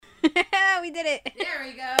we did it. There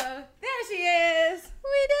we go. There she is.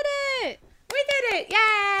 We did it. We did it.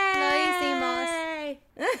 Yay! Lo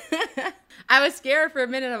hicimos. I was scared for a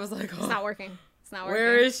minute. I was like, oh, It's not working. It's not working.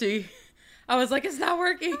 where is she? I was like, it's not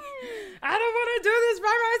working. I don't want to do this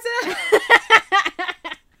by myself.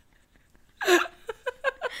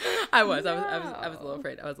 I was a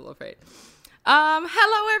little afraid.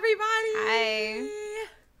 Hello, everybody. Hi.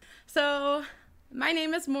 So, my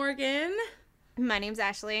name is Morgan. My name's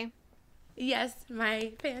Ashley. Yes,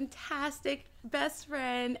 my fantastic best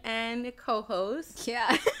friend and co-host.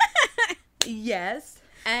 Yeah. Yes.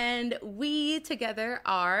 And we together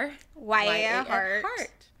are YA at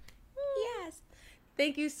Heart. Yes.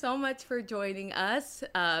 Thank you so much for joining us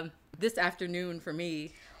this afternoon for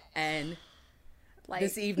me and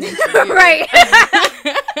this evening for you. Right.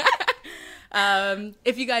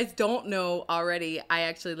 If you guys don't know already, I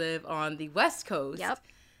actually live on the West Coast. Yep.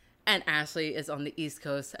 And Ashley is on the East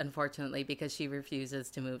Coast, unfortunately, because she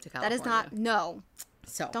refuses to move to California. That is not, no.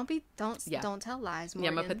 So Don't tell lies, Morgan.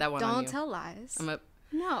 I'm gonna put that one on you. Don't tell lies. I'm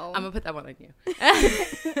No. gonna put that one on you.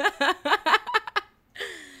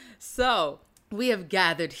 So we have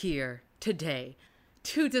gathered here today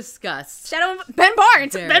to discuss. Shadow Ben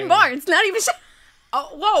Barnes. Very. Ben Barnes. Not even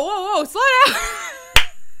Oh, whoa! Slow down.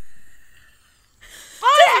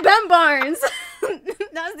 just Ben Barnes.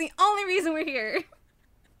 That's the only reason we're here.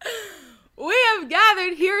 We have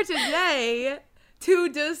gathered here today to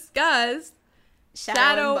discuss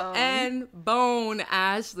Shadow and Bone,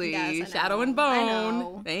 Ashley. Yes, I know. Shadow and I Bone.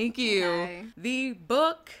 know. Thank you. Okay. The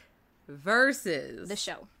book versus The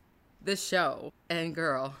show. the show. And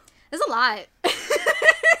girl. There's a lot.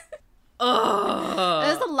 Oh,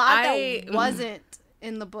 There's a lot that wasn't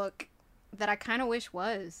in the book that I kind of wish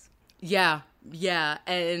was. Yeah.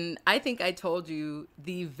 And I think I told you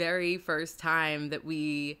the very first time that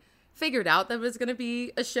we figured out that it was going to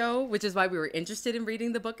be a show, which is why we were interested in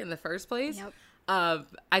reading the book in the first place. Yep.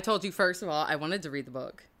 I told you, first of all, I wanted to read the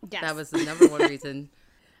book. Yes. That was the number one reason.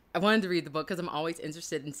 I wanted to read the book because I'm always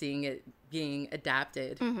interested in seeing it being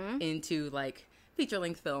adapted into like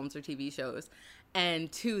feature-length films or TV shows.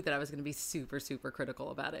 And two, that I was going to be super, super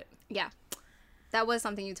critical about it. Yeah. That was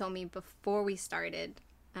something you told me before we started.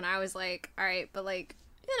 And I was like, all right, but like,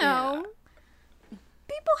 people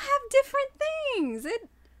have different things.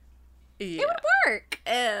 It would work.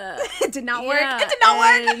 It did not work. It did not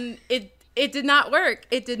work. And it did not work.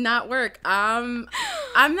 It did not work. I'm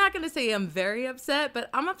not going to say I'm very upset, but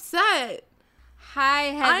I'm upset. Hi,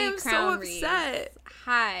 heavy I am crown so wreath. upset.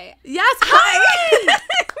 Hi. Yes. Hi.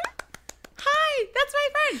 Hi. That's my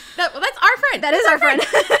friend. That's our friend. That is our friend.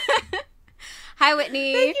 Hi,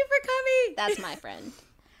 Whitney. Thank you for coming. That's my friend.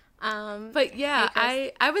 But yeah,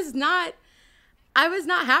 hey, I was not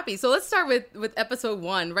happy. So let's start with episode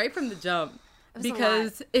 1 right from the jump.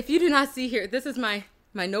 Because if you do not see here, this is my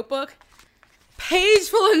notebook. Page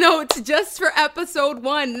full of notes just for episode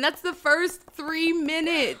 1. And that's the first 3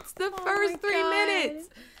 minutes. The first 3 minutes.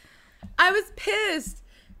 I was pissed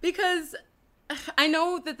because I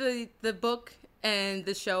know that the book and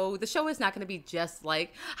the show is not going to be just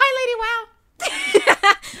like, hi, Lady Wow.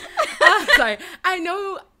 Sorry. I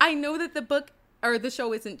know that the book or the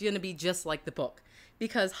show isn't going to be just like the book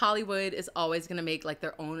because Hollywood is always going to make like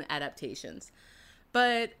their own adaptations.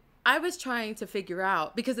 But I was trying to figure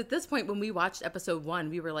out, because at this point when we watched episode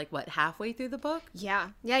 1, we were like, what, halfway through the book? Yeah,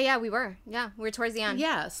 we were. Yeah, we were towards the end.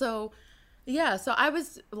 So I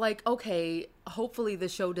was like, okay, hopefully the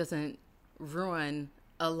show doesn't ruin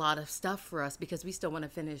a lot of stuff for us because we still want to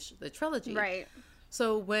finish the trilogy. Right.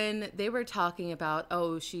 So when they were talking about,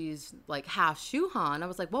 oh, she's like half Shuhan, I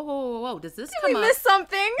was like, whoa. Does this come up miss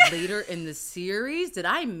something? later in the series? Did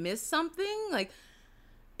I miss something? Like,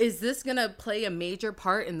 is this going to play a major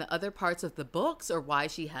part in the other parts of the books or why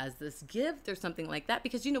she has this gift or something like that?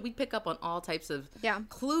 Because, we pick up on all types of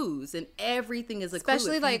clues and everything is a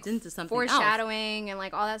especially clue. It like into something foreshadowing and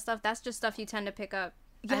like all that stuff. That's just stuff you tend to pick up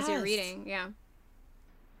as you're reading. Yeah.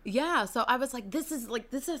 Yeah, so I was like,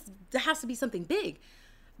 there has to be something big.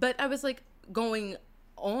 But I was like going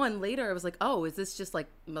on later, I was like, oh, is this just like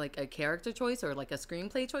a character choice or like a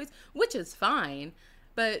screenplay choice? Which is fine.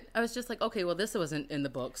 But I was just like, okay, well, this wasn't in the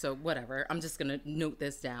book, so whatever. I'm just going to note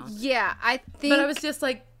this down. Yeah, I think... But I was just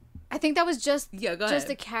like... I think that was just... Yeah, go just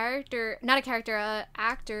ahead. a character... Not a character,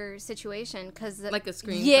 actor situation, because... Like a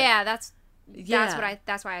screenplay. Yeah, that's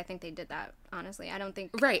why I think they did that, honestly. I don't think...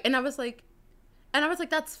 Right, and I was like,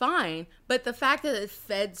 that's fine. But the fact that it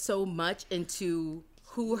fed so much into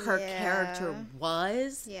who her character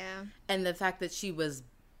was. Yeah. And the fact that she was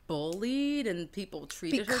bullied and people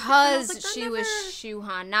treated her because she was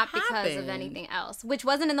Shuhan, not because of happened. anything else, which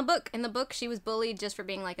wasn't in the book. In the book, she was bullied just for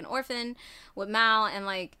being like an orphan with Mal, and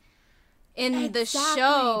like in the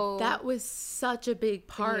show, that was such a big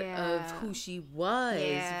part of who she was,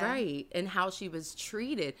 Yeah. right, and how she was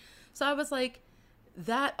treated. So I was like,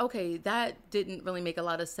 that didn't really make a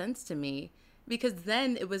lot of sense to me, because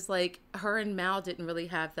then it was like her and Mal didn't really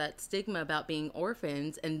have that stigma about being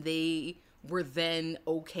orphans, and they were then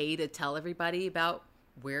okay to tell everybody about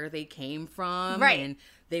where they came from, Right. and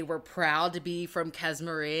they were proud to be from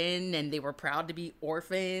Kesmarin, and they were proud to be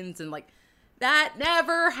orphans, and like that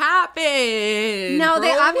never happened. no,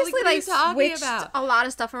 they bro. obviously what are you like talking switched about? a lot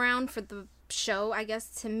of stuff around for the show, I guess,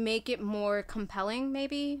 to make it more compelling,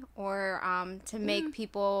 maybe, or to make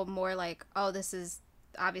people more like, oh, this is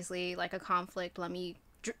obviously like a conflict. Let me,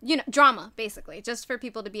 drama, basically, just for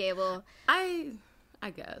people to be able. I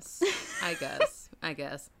guess.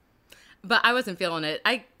 But I wasn't feeling it.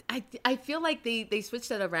 I feel like they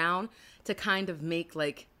switched it around to kind of make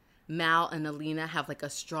like Mal and Alina have like a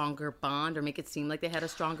stronger bond, or make it seem like they had a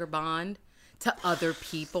stronger bond to other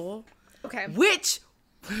people. Okay. Which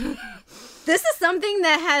This is something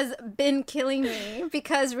that has been killing me,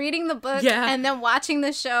 because reading the book and then watching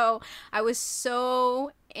the show, I was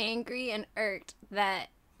so angry and irked that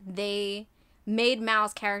they made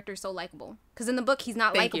Mal's character so likable. Because in the book, he's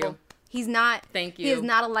not Thank likable. you. He's not. Thank you. He is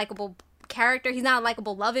not a likable character. He's not a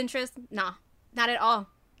likable love interest. Nah, not at all.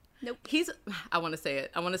 Nope. I want to say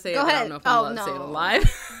it. Go But ahead. I don't know if I'm allowed to say it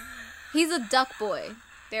alive. He's a duck boy.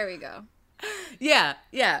 There we go. Yeah.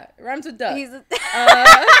 Rhymes with duck. He's a...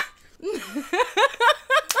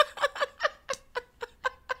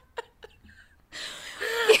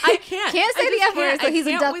 I can't. Can't say the F word, so he's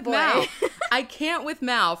a duck boy. Mal. I can't with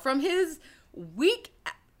Mal. From his weak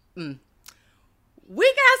ass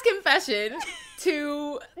confession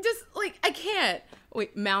to just like, I can't.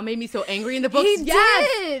 Wait, Mal made me so angry in the books. He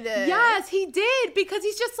did. Yes, he did, because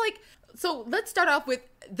he's just like, so let's start off with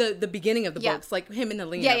the beginning of the Yeah. books, like him and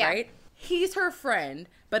Alina, Yeah. right? He's her friend,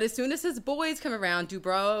 but as soon as his boys come around,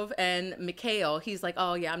 Dubrov and Mikhail, he's like,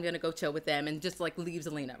 oh yeah, I'm gonna go chill with them, and just like leaves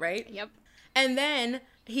Alina, right? Yep. And then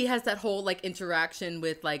he has that whole like interaction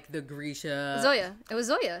with like the Grisha. Zoya. It was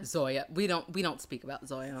Zoya. Zoya. We don't speak about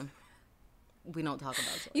Zoya. We don't talk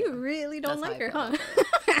about Zoya. You really don't That's like how I her, feel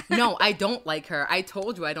huh? No, I don't like her. I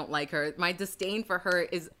told you I don't like her. My disdain for her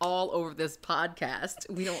is all over this podcast.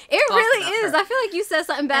 We don't. It talk really about is. her. I feel like you said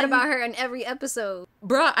something bad And- about her in every episode.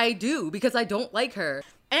 Bruh, I do, because I don't like her.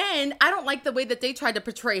 And I don't like the way that they tried to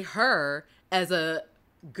portray her as a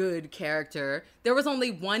good character. There was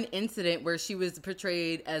only one incident where she was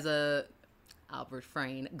portrayed as I'll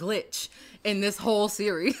refrain, glitch in this whole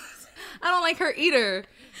series. I don't like her either.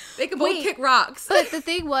 They can both kick rocks. But the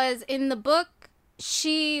thing was, in the book,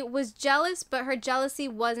 she was jealous, but her jealousy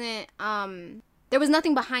wasn't, there was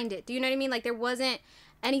nothing behind it. Do you know what I mean? Like, there wasn't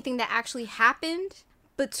anything that actually happened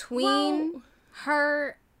between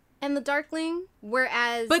her and the Darkling,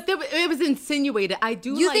 whereas... But it was insinuated. I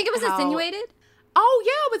do. You like think it was how- insinuated? Oh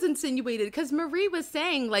yeah, it was insinuated, because Marie was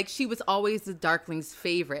saying like she was always the Darkling's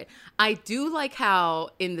favorite. I do like how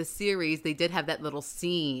in the series they did have that little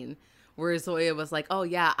scene where Zoya was like, "Oh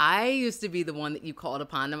yeah, I used to be the one that you called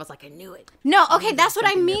upon." And I was like, "I knew it." No, okay, that's what I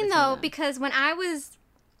something mean, never though, seen that. because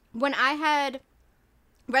when I had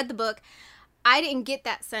read the book, I didn't get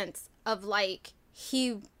that sense of, like,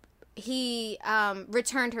 he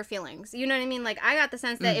returned her feelings. You know what I mean? Like, I got the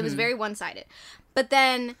sense that it was very one-sided. But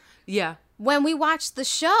then... Yeah. When we watched the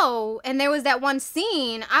show and there was that one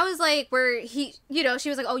scene, I was like, where he, she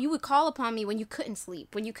was like, oh, you would call upon me when you couldn't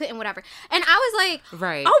sleep, when you couldn't whatever. And I was like,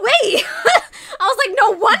 Right. oh, wait. I was like,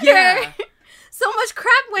 no wonder Yeah. so much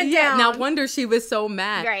crap went down. No wonder she was so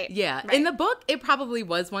mad. Right. Yeah. Right. In the book, it probably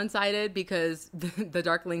was one-sided, because the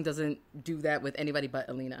Darkling doesn't do that with anybody but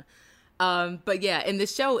Alina. But yeah, in the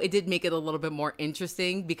show, it did make it a little bit more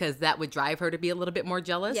interesting, because that would drive her to be a little bit more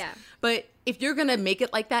jealous. Yeah. But if you're going to make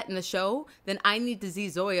it like that in the show, then I need to see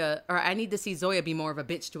Zoya be more of a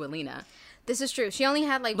bitch to Alina. This is true. She only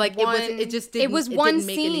had like Like one. it just didn't, It was it one didn't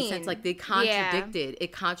make any scene. sense. Like they Yeah. contradicted.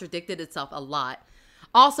 It contradicted itself a lot.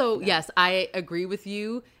 Also, yes, I agree with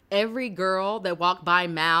you. Every girl that walked by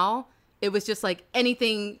Mal, it was just like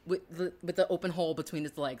anything with the open hole between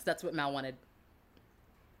his legs. That's what Mal wanted.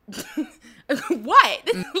 What?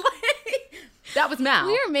 Like, that was Mal.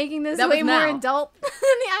 We are making this That was way more Mal. adult than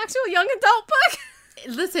the actual young adult book.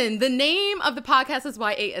 Listen, the name of the podcast is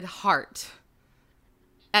YA at Heart.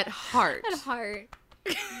 At Heart. At heart.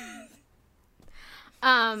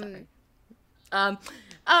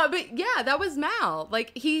 But yeah, that was Mal.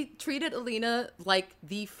 Like, he treated Alina like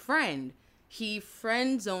the friend. he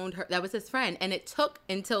friend zoned her. That was his friend. And it took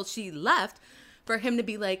until she left for him to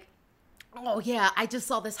be like, oh, yeah, I just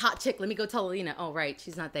saw this hot chick. Let me go tell Alina. Oh, right.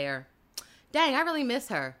 She's not there. Dang, I really miss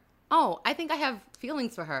her. Oh, I think I have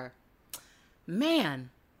feelings for her. Man.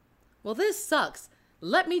 Well, this sucks.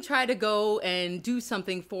 Let me try to go and do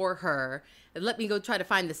something for her. And let me go try to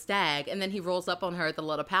find the stag. And then he rolls up on her at the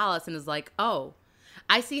little palace and is like, oh,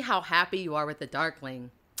 I see how happy you are with the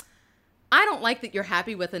Darkling. I don't like that you're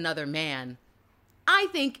happy with another man. I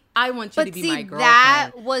think I want you to be my girlfriend.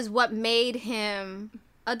 That was what made him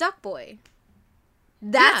a duck boy.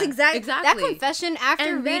 That's exactly. That confession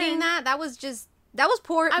after reading that was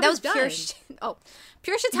poor. That was pure.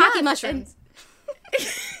 Pure shiitake mushrooms.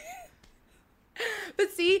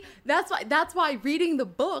 But see, that's why reading the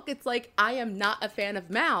book, it's like, I am not a fan of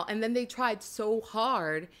Mal. And then they tried so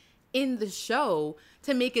hard in the show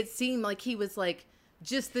to make it seem like he was like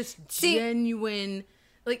just this genuine,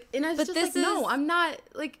 like, and I was just like, no, I'm not,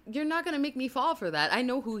 like, you're not gonna make me fall for that. I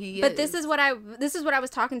know who he is. But this is what I was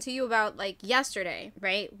talking to you about, like, yesterday,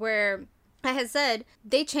 right? Where I had said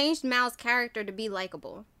they changed Mal's character to be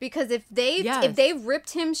likable, because if they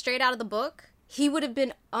ripped him straight out of the book, he would have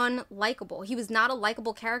been unlikable. He was not a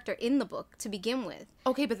likable character in the book to begin with.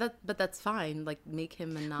 Okay, but that's fine. Like, make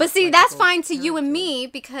him a not. But see, that's fine to you and me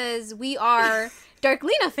because we are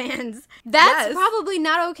Darklina fans. That's probably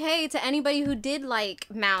not okay to anybody who did like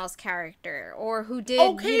Mal's character or who did.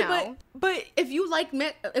 Okay, you know. but if you like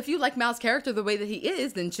Mal's character the way that he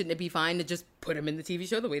is, then shouldn't it be fine to just put him in the TV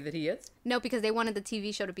show the way that he is? No, because they wanted the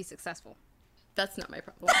TV show to be successful. That's not my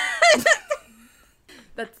problem.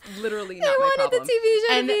 That's literally not my problem. They wanted the TV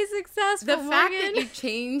show to be successful. The fact that you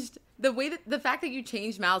changed the fact that you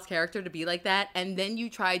changed Mal's character to be like that, and then you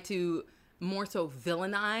tried to more so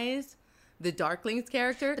villainize the Darkling's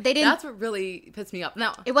character. But they didn't. That's what really pissed me off.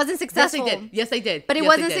 Now, it wasn't successful. Yes, they did. But it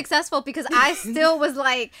wasn't successful because I still was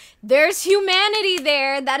like, "There's humanity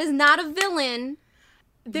there. That is not a villain.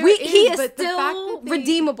 He is still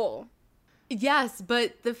redeemable." Yes,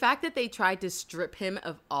 but the fact that they tried to strip him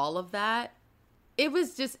of all of that.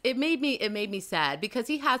 It made me sad because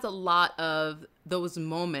he has a lot of those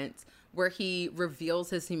moments where he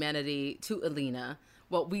reveals his humanity to Alina.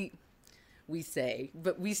 Well, we say,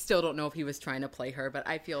 but we still don't know if he was trying to play her, but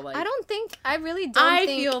I feel like I really don't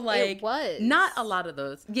think it was. Not a lot of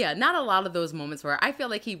those moments where I feel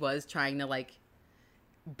like he was trying to like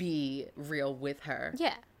be real with her.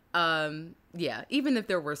 Yeah. Yeah, even if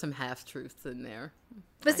there were some half-truths in there.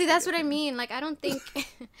 But see, that's what I mean. Like, I don't think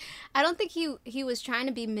he was trying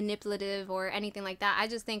to be manipulative or anything like that. I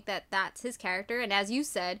just think that that's his character. And as you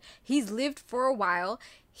said, he's lived for a while.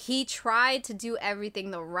 He tried to do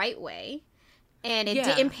everything the right way, and it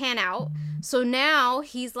didn't pan out. So now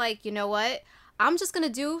he's like, you know what? I'm just going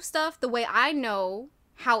to do stuff the way I know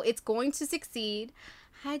how it's going to succeed.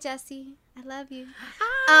 Hi, Jessie. I love you.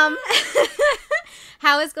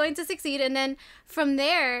 How it's going to succeed. And then from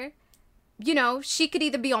there, you know, she could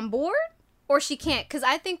either be on board or she can't. Because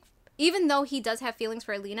I think even though he does have feelings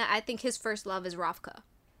for Alina, I think his first love is Ravka.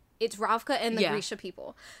 It's Ravka and the Grisha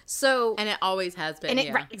people. So, and it always has been.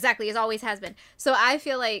 Right, exactly. It always has been. So I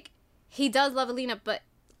feel like he does love Alina, but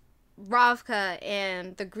Ravka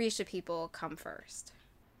and the Grisha people come first.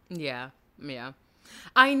 Yeah. Yeah.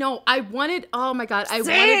 I know. I wanted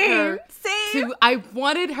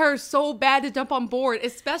her so bad to jump on board,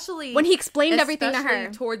 especially when he explained everything to her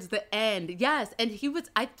towards the end. Yes, and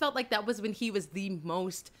I felt like that was when he was the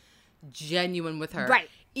most genuine with her. Right.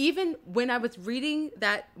 Even when I was reading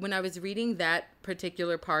that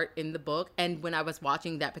particular part in the book, and when I was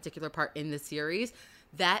watching that particular part in the series,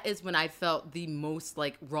 that is when I felt the most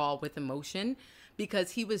like raw with emotion,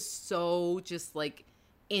 because he was so just like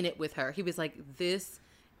in it with her. He was like, this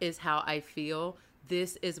is how I feel.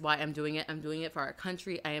 This is why I'm doing it. I'm doing it for our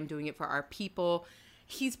country. I am doing it for our people.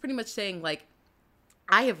 He's pretty much saying like,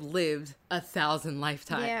 I have lived 1,000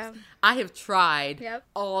 lifetimes. Yeah. I have tried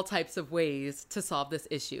all types of ways to solve this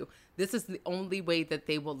issue. This is the only way that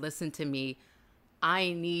they will listen to me.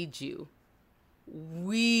 I need you.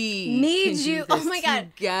 We need you. Oh my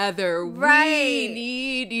God. Together. Right. We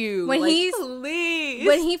need you. Please.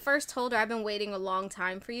 When he first told her, I've been waiting a long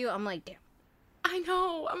time for you, I'm like, damn. I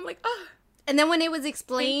know. I'm like, ugh. And then when it was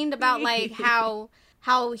explained about like how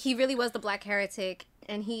he really was the Black Heretic,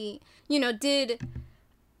 and he, you know, did.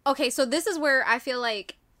 Okay, so this is where I feel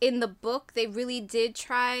like in the book they really did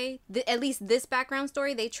try, at least this background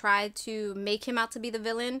story, they tried to make him out to be the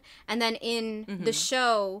villain, and then in the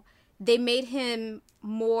show they made him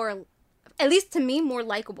more, at least to me, more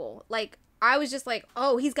likable. Like, I was just like,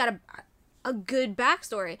 oh, he's got a good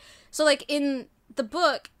backstory. So, like, in the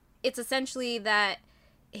book, it's essentially that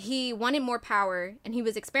he wanted more power and he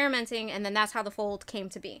was experimenting, and then that's how the fold came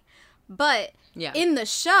to be. But in the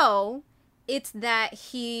show, it's that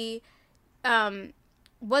he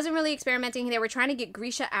wasn't really experimenting. They were trying to get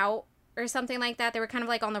Grisha out or something like that. They were kind of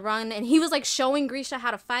like on the run, and he was like showing Grisha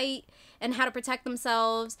how to fight and how to protect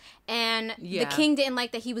themselves. And the king didn't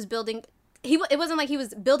like that he was building. It wasn't like he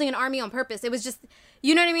was building an army on purpose. It was just,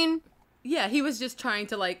 you know what I mean? Yeah, he was just trying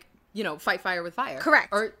to like, you know, fight fire with fire. Correct.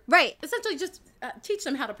 Or right. Essentially just teach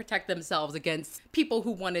them how to protect themselves against people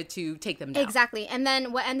who wanted to take them down. Exactly. And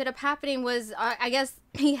then what ended up happening was, I guess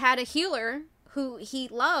he had a healer who he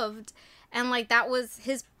loved, and like that was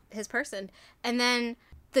his person. And then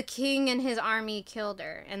the king and his army killed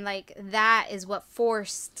her, and like that is what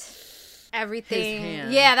forced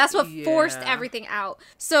everything. Yeah, that's what forced everything out.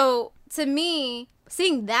 So to me,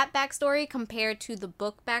 seeing that backstory compared to the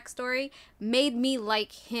book backstory made me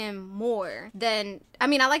like him more than, I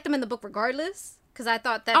mean, I liked him in the book regardless, because I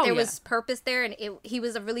thought that there was purpose there, and he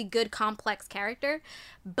was a really good, complex character.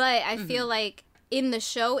 But I feel like in the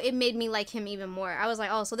show, it made me like him even more. I was like,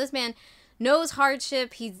 oh, so this man knows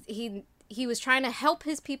hardship. He was trying to help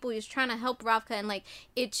his people. He was trying to help Ravka, and like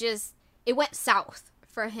it went south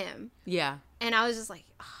for him. Yeah. And I was just like,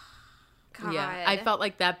 oh, God. Yeah, I felt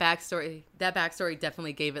like that backstory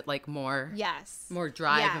definitely gave it like more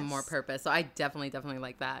drive and more purpose. So I definitely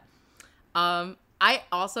like that. I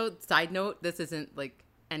also, side note, this isn't like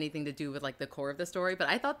anything to do with like the core of the story, but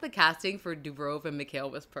I thought the casting for Dubrov and Mikhail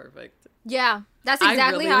was perfect. Yeah, that's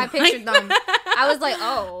exactly how I pictured them. I was like,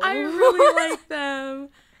 oh. I really like them.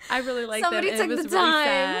 Somebody took the time. Really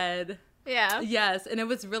sad. Yeah. Yes, and it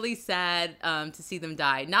was really sad to see them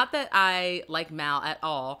die. Not that I like Mal at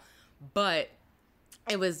all, but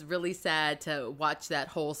it was really sad to watch that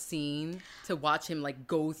whole scene, to watch him like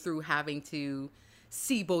go through having to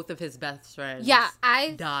see both of his best friends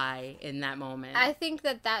die in that moment. I think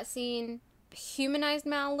that scene humanized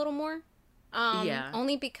Mal a little more.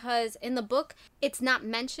 Only because in the book, it's not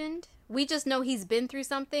mentioned. We just know he's been through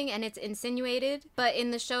something and it's insinuated. But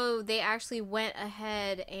in the show, they actually went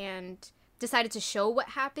ahead and decided to show what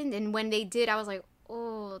happened. And when they did, I was like,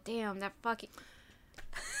 oh, damn, that fucking...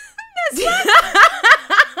 I'm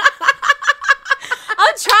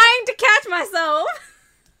trying to catch myself.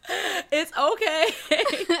 It's okay.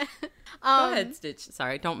 Go ahead, Stitch.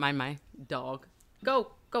 Sorry, don't mind my dog.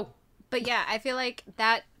 Go. But yeah, I feel like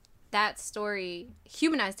that story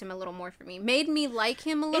humanized him a little more for me. Made me like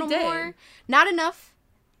him a little more. Not enough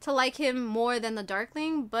to like him more than the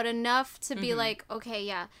Darkling, but enough to be like, okay,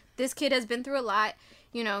 yeah, this kid has been through a lot.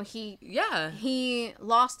 You know, he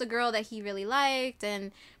lost the girl that he really liked,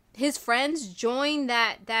 and his friends joined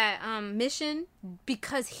that mission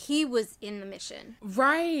because he was in the mission.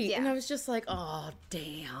 Right. Yeah. And I was just like, oh,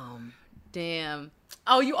 damn.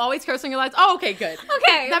 Oh, you always curse on your lives? Oh, okay, good.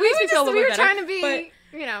 Okay. That makes me feel a little bit better. We were trying to be,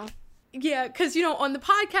 you know. Yeah, because, you know, on the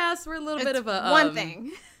podcast, we're a little bit of a... one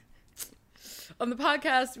thing. On the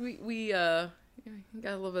podcast, we got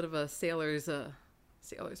a little bit of a sailor's mouth.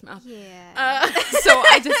 Yeah. So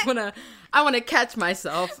I want to catch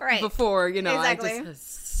myself before, you know, I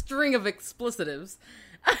just... string of explicitives.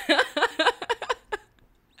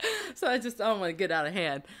 So I don't want to get out of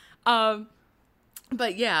hand.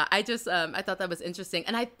 But yeah, I thought that was interesting.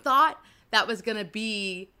 And I thought that was going to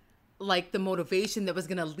be like the motivation that was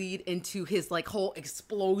going to lead into his like whole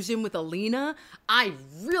explosion with Alina. I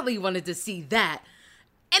really wanted to see that.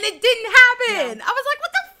 And it didn't happen. No. I was like,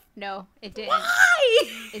 what the No, it didn't. Why?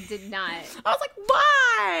 It did not. I was like,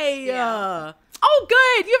 why? Yeah. Oh,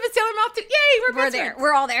 good. You have a Sailor Mouth too. Yay, we're there.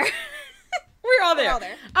 We're all there. We're all there.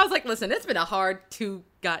 I was like, listen, it's been a hard 2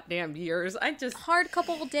 goddamn years. Hard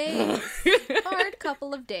couple of days. Hard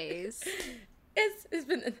couple of days. It's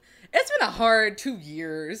been a hard 2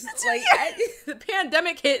 years. Like the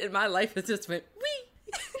pandemic hit and my life has just went wee.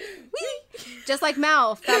 Just like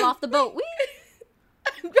Mal fell off the boat. Wee.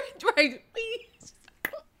 Right. Wee.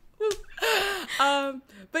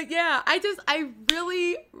 But yeah, I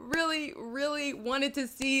really, really, really wanted to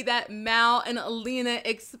see that Mal and Alina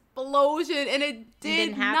explosion, and it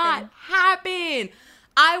did not happen.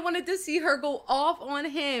 I wanted to see her go off on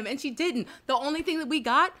him, and she didn't. The only thing that we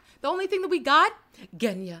got,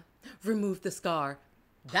 Genya removed the scar.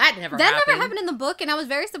 That never happened in the book, and I was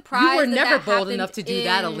very surprised. You were never bold enough to do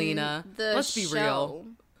that, Alina. Let's be real.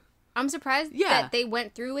 I'm surprised that they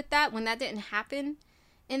went through with that when that didn't happen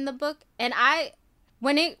in the book. And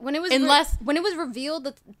when it was revealed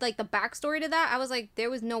that like the backstory to that, I was like, there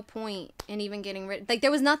was no point in even getting rid. Like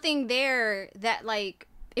there was nothing there that like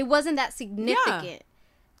it wasn't that significant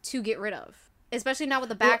to get rid of, especially not with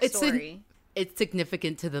the backstory. It's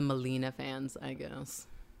significant to the Melina fans, I guess.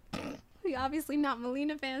 We obviously not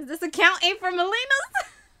Melina fans. This account ain't for Melinas.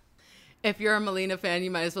 If you're a Melina fan,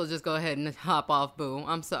 you might as well just go ahead and hop off, boo.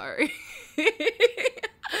 I'm sorry.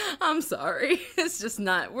 I'm sorry. It's just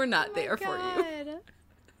not, we're not there for you.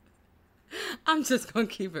 I'm just going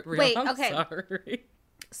to keep it real. Wait, I'm okay. sorry.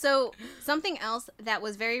 So, something else that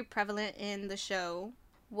was very prevalent in the show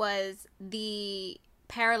was the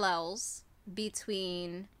parallels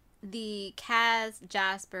between the Kaz,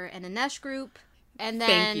 Jasper, and Inesh group, and then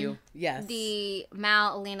Thank you. Yes. the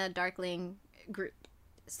Mal, Alina, Darkling group.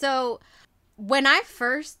 So, when I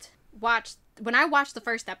watched the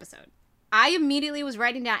first episode, I immediately was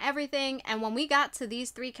writing down everything, and when we got to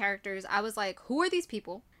these three characters, I was like, who are these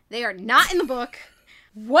people? They are not in the book.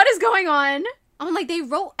 What is going on? I'm like, they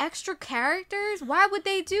wrote extra characters? Why would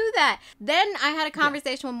they do that? Then I had a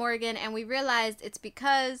conversation with Morgan, and we realized it's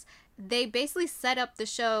because they basically set up the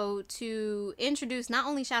show to introduce not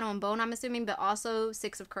only Shadow and Bone, I'm assuming, but also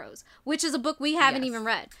Six of Crows, which is a book we haven't even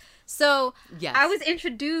read. So I was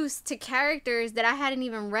introduced to characters that I hadn't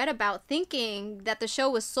even read about, thinking that the show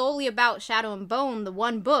was solely about Shadow and Bone, the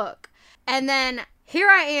one book. And then here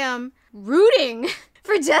I am rooting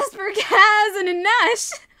for Jesper, Kaz, and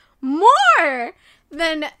Inesh more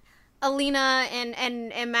than Alina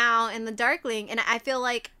and Mal and the Darkling. And I feel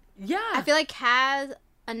like Kaz,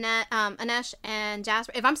 Inesh, and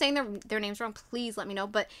Jasper, if I'm saying their names wrong, please let me know.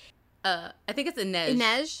 But I think it's Inej.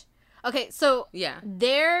 Inej. Okay, so yeah,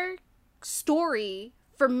 their story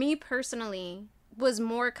for me personally was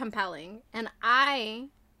more compelling, and I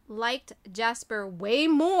liked Jasper way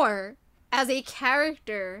more as a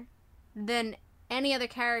character than any other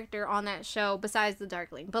character on that show besides the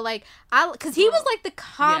Darkling. But like, because he was like the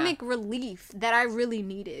comic relief that I really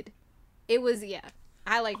needed. It was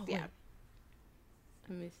I liked Let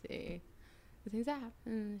me see the things that happen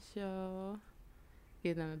in the show.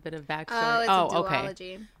 Give them a bit of backstory. Oh, it's a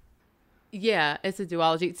duology. Okay. Yeah, it's a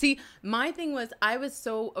duology. See, my thing was I was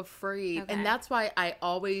so afraid, and that's why I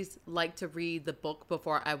always like to read the book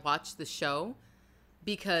before I watch the show,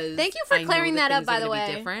 because thank you for clearing that up, by the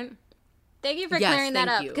way. Different. Thank you for clearing that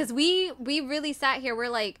up, because we really sat here, we're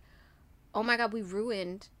like, oh my god, we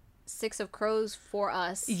ruined Six of Crows for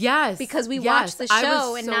us. Yes, because we watched the show I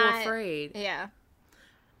was and so not afraid. Yeah.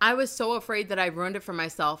 I was so afraid that I ruined it for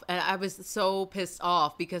myself, and I was so pissed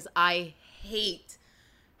off because I hate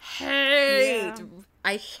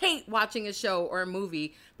I hate watching a show or a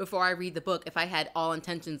movie before I read the book if I had all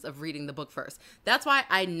intentions of reading the book first. That's why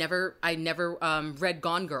I never read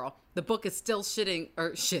Gone Girl. The book is still shitting.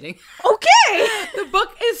 Okay. The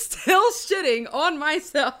book is still shitting on my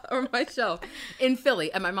shelf in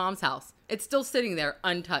Philly at my mom's house. It's still sitting there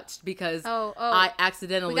untouched because I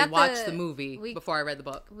accidentally watched the movie before I read the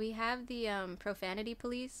book. We have the profanity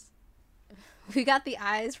police. We got the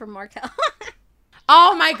eyes from Markel.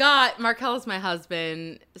 Oh my god, Markel is my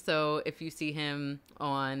husband. So if you see him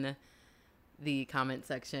on the comment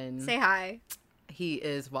section, say hi. He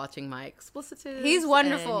is watching my explicitives. He's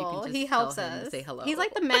wonderful. He helps us. Say hello. He's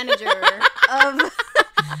like the manager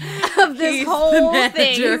of this whole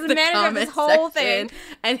thing. He's the manager of this whole thing.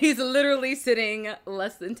 And he's literally sitting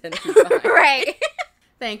less than 10 feet behind. Right.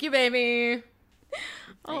 Thank you, baby.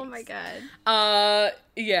 Oh my god.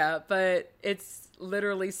 Yeah, but it's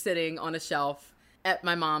literally sitting on a shelf at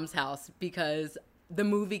my mom's house because the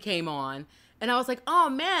movie came on and I was like,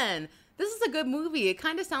 oh man, this is a good movie. It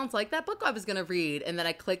kind of sounds like that book I was gonna read. And then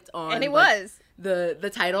I clicked on and it was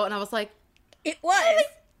the title and I was like, it was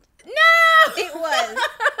no, it was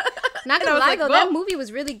not gonna lie though, that movie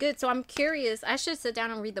was really good. So I'm curious, I should sit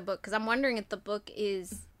down and read the book because I'm wondering if the book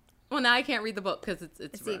is now I can't read the book because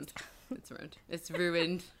it's ruined. It's ruined. It's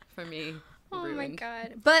ruined for me. Oh ruined. My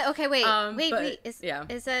god. But okay, wait.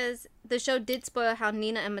 It says the show did spoil how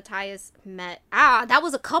Nina and Matthias met. That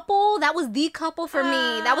was a couple. That was the couple for me.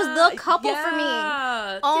 That was the couple for me.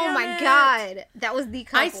 Oh my god. That was the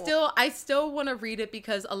couple. I still want to read it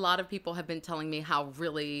because a lot of people have been telling me how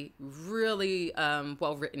really, really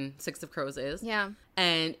well written Six of Crows is. Yeah.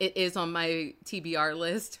 And it is on my TBR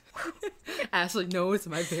list. Ashley knows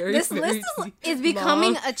my This list is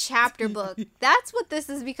becoming a chapter book. That's what this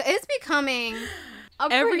is becoming. It's becoming a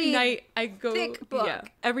every night I go thick book. Yeah,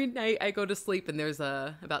 every night I go to sleep and there's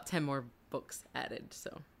about 10 more books added.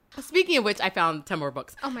 So speaking of which, I found 10 more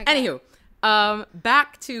books. Oh my god. Anywho,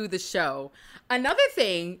 back to the show. Another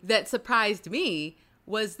thing that surprised me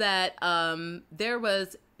was that there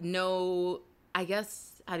was no, I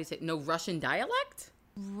guess, how do you say it? No Russian dialect?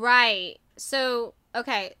 Right. So,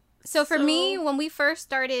 okay. So for me, when we first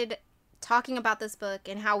started talking about this book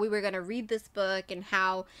and how we were going to read this book and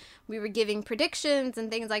how we were giving predictions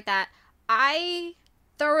and things like that, I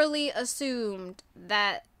thoroughly assumed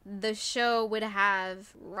that the show would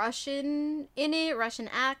have Russian in it, Russian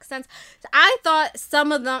accents. I thought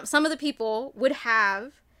some of the people would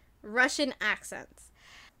have Russian accents.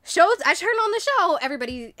 I turned on the show,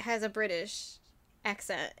 everybody has a British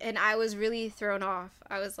accent, and I was really thrown off.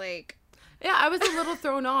 I was like, yeah, I was a little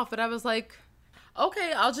thrown off, but I was like,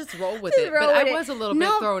 okay, I'll just roll with it. But I was a little bit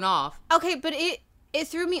thrown off. Okay, but it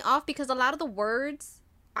threw me off because a lot of the words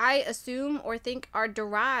I assume or think are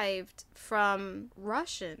derived from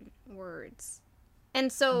Russian words.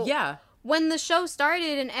 And so when the show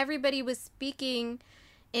started and everybody was speaking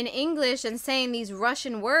in English and saying these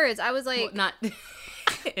Russian words, I was like... Well, not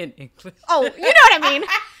in English. Oh, you know what I mean.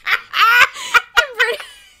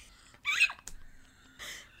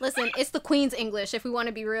 Listen, it's the Queen's English if we want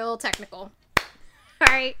to be real technical. All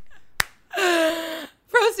right.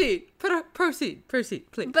 Proceed,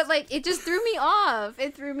 please. But like, it just threw me off.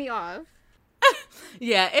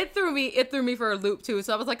 Yeah, it threw me for a loop too.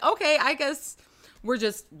 So I was like, okay, I guess we're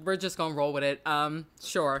just gonna roll with it.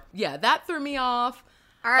 Sure. Yeah, that threw me off.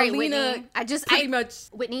 All right, Alina, Whitney.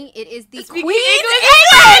 Whitney, it is the Queen's English.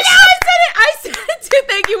 I said it too.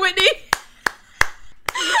 Thank you, Whitney.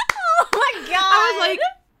 Oh my god.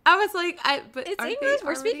 I was like, but it's English.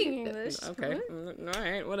 We're speaking English. Okay. All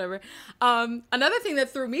right. Whatever. Another thing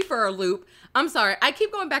that threw me for a loop. I'm sorry. I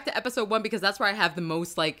keep going back to episode 1 because that's where I have the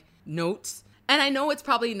most like notes. And I know it's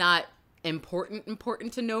probably not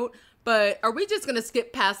important to note, but are we just going to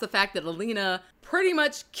skip past the fact that Alina pretty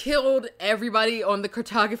much killed everybody on the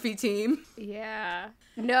cartography team? Yeah.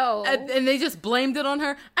 No. And they just blamed it on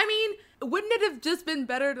her. I mean, wouldn't it have just been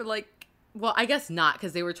better to like, well, I guess not,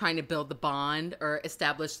 because they were trying to build the bond or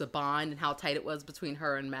establish the bond and how tight it was between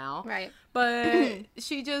her and Mal. Right. But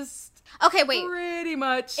she just... Okay, wait. Pretty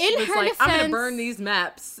much in was her like, defense, I'm going to burn these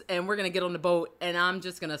maps and we're going to get on the boat and I'm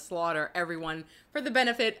just going to slaughter everyone for the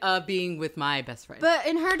benefit of being with my best friend. But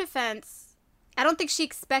in her defense, I don't think she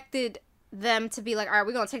expected them to be like, all right,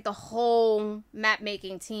 we're going to take the whole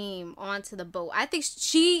map-making team onto the boat. I think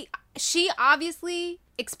she obviously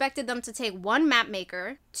expected them to take one map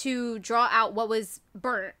maker to draw out what was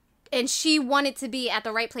burnt. And she wanted to be at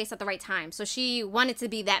the right place at the right time. So she wanted to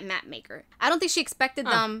be that map maker. I don't think she expected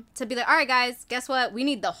them to be like, all right, guys, guess what? We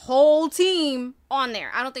need the whole team on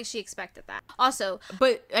there. I don't think she expected that. Also.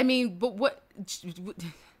 But what?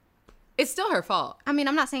 It's still her fault. I mean,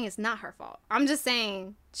 I'm not saying it's not her fault. I'm just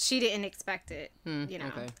saying she didn't expect it, you know.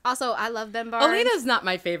 Okay. Also, I love Ben Barnes. Alina's not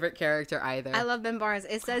my favorite character either. I love Ben Barnes.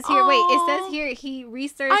 It says here, it says here he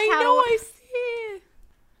researched I see it.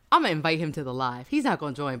 I'm going to invite him to the live. He's not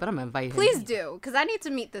going to join, but I'm going to invite him. Please do, because I need to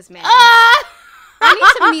meet this man. I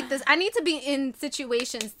need to meet this. I need to be in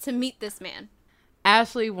situations to meet this man.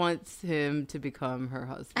 Ashley wants him to become her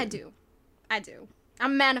husband. I do.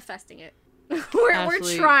 I'm manifesting it. We're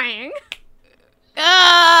trying.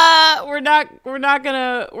 We're not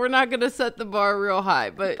gonna set the bar real high,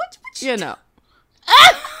 but you know.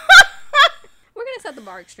 We're gonna set the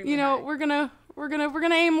bar extremely high. We're gonna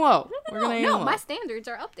aim low. No, my standards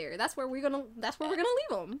are up there. That's where we're gonna leave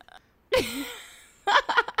them.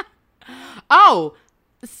 Oh,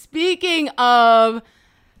 speaking of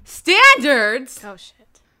standards. Oh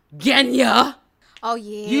shit. Genya. Oh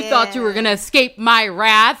yeah. You thought you were gonna escape my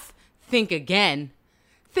wrath? Think again.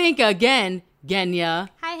 Genya.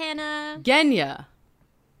 Hi, Hannah. Genya.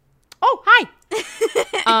 Oh, hi.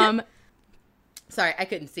 Sorry, I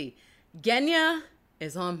couldn't see. Genya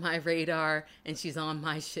is on my radar, and she's on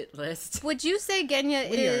my shit list. Would you say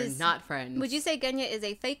Genya we are not friends. Would you say Genya is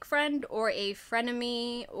a fake friend or a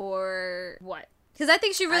frenemy or what? Because I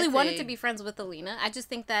think she really wanted to be friends with Alina. I just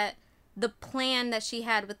think that the plan that she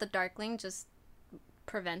had with the Darkling just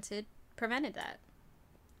prevented that.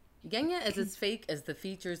 Genya is as fake as the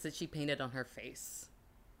features that she painted on her face.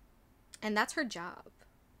 And that's her job.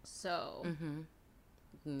 So.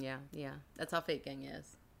 Mm-hmm. Yeah. That's how fake Genya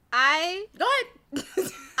is. Go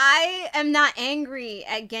ahead. I am not angry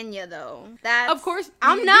at Genya though. Of course,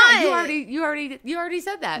 I'm not. You already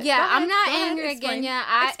said that. Yeah, I'm not angry at Genya.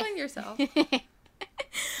 Explain yourself.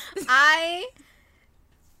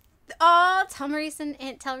 Tell Reese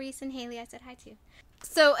and Haley I said hi to.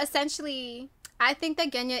 So essentially, I think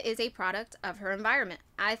that Genya is a product of her environment.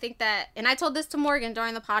 I think that, and I told this to Morgan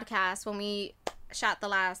during the podcast when we shot the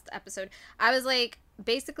last episode. I was like,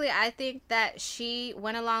 basically, I think that she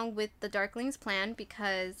went along with the Darkling's plan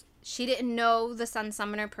because she didn't know the Sun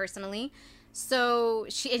Summoner personally. So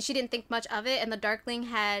she didn't think much of it. And the Darkling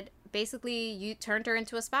had basically turned her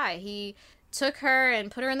into a spy. He took her and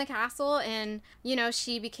put her in the castle. And,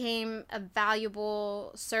 she became a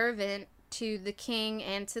valuable servant to the king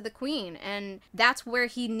and to the queen, and that's where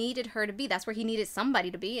he needed her to be. That's where he needed somebody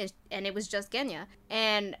to be, and it was just Genya.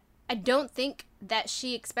 And I don't think that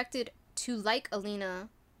she expected to like Alina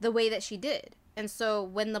the way that she did. And so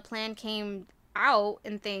when the plan came out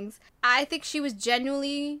and things, I think she was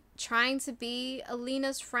genuinely trying to be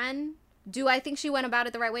Alina's friend. Do I think she went about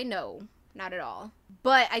it the right way? No, not at all.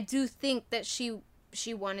 But I do think that she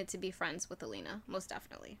wanted to be friends with Alina, most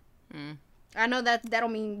definitely. I know that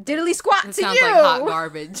don't mean diddly squat to you. Sounds like hot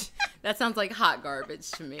garbage. That sounds like hot garbage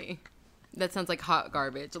to me. That sounds like hot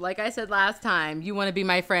garbage. Like I said last time, you want to be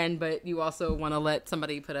my friend, but you also want to let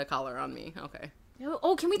somebody put a collar on me. Okay.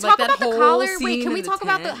 Oh, can we talk about the collar? Wait, can we talk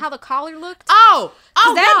about how the collar looked? Oh,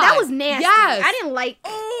 that was nasty. Yes. I didn't like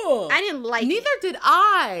it. Neither did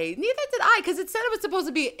I, because it said it was supposed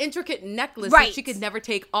to be an intricate necklace that she could never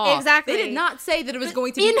take off. Exactly. They did not say that it was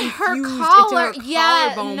going to be in infused her collar. into her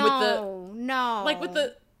Yeah, collarbone no. What was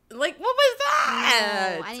that?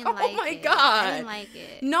 No, I didn't like it. Oh my God. I didn't like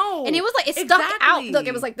it. No. And it was like, it stuck out. Look,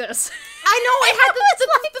 it was like this. I know, it had the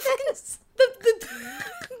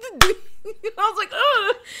I was like,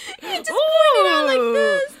 ugh. You just pointed out like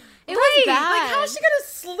this. It was bad. Like, how's she gonna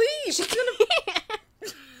sleep? She's gonna...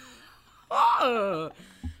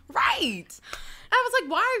 Right. I was like,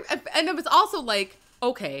 why? And it was also like,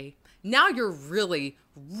 okay, now you're really,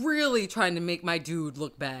 really trying to make my dude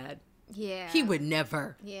look bad. Yeah. He would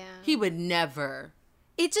never. Yeah. He would never.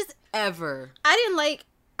 It just... Ever. I didn't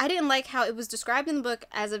like how it was described in the book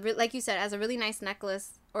as like you said, as a really nice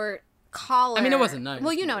necklace or collar. I mean, it wasn't nice.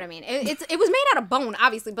 Well, you know what I mean. It was made out of bone,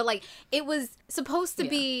 obviously, but like it was supposed to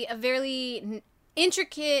be a very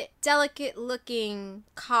intricate, delicate looking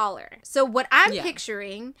collar. So what I'm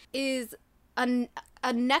picturing is a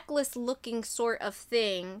necklace looking sort of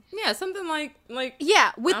thing. Yeah, something like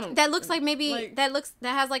with that looks like maybe that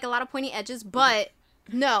has like a lot of pointy edges, but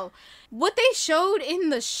no. What they showed in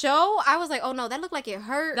the show, I was like, oh no, that looked like it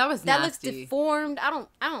hurt. That was that nasty. looks deformed. I don't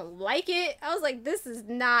like it. I was like, this is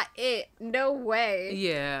not it. No way.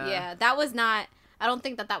 Yeah. Yeah, that was not. I don't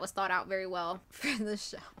think that was thought out very well for the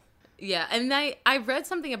show. Yeah, and I read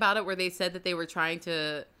something about it where they said that they were trying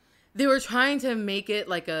to make it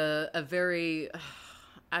like a very,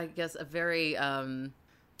 I guess a very I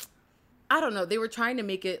don't know. They were trying to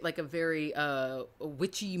make it like a very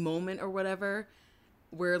witchy moment or whatever,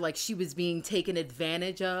 where like she was being taken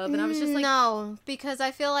advantage of, and I was just like, no, because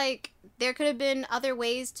I feel like there could have been other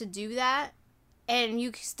ways to do that, and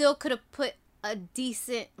you still could have put a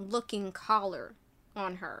decent looking collar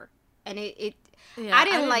on her, and it. Yeah, I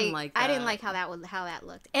didn't like how that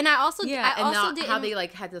looked, and I also didn't how they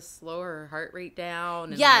like had to slow her heart rate down.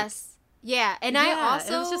 And yes, yeah, and I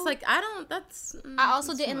also it was just like I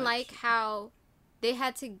also didn't like how they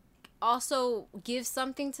had to also give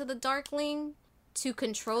something to the Darkling to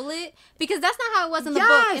control it, because that's not how it was in the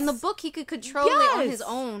book. In the book, he could control it on his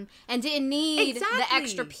own and didn't need the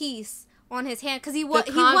extra piece on his hand because he was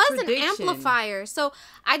an amplifier. So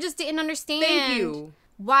I just didn't understand. Thank you.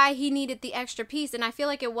 Why he needed the extra piece, and I feel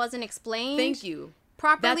like it wasn't explained. Thank you.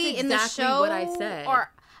 Properly in the show. What I said.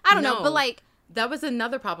 Or I don't know, but like that was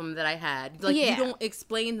another problem that I had. Like you don't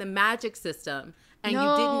explain the magic system, and you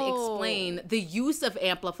didn't explain the use of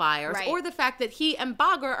amplifiers or the fact that he and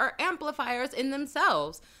Baghra are amplifiers in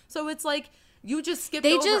themselves. So it's like you just skipped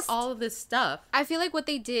over all of this stuff. I feel like what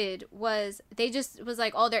they did was they just was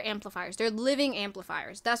like, oh, they're amplifiers. They're living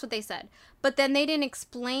amplifiers. That's what they said. But then they didn't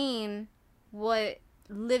explain what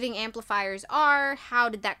living amplifiers are, how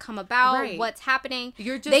did that come about, what's happening.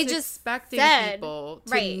 You're just expecting people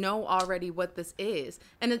to know already what this is,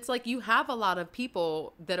 and it's like you have a lot of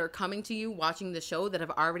people that are coming to you watching the show that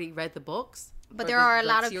have already read the books, but there are a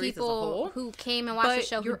lot of people who came and watched the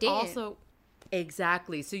show who didn't. Also,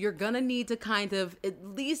 exactly, so you're gonna need to kind of at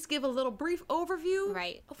least give a little brief overview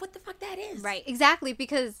of what the fuck that is. Exactly,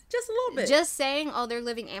 because just a little bit. Just saying, oh, they're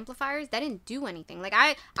living amplifiers, that didn't do anything. Like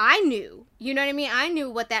I knew, you know what I mean? I knew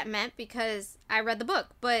what that meant because I read the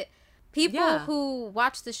book. But people who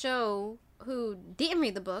watch the show who didn't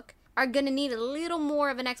read the book are gonna need a little more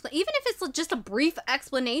of an explanation. Even if it's just a brief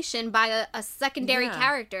explanation by a secondary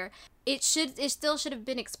character, it still should have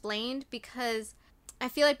been explained, because I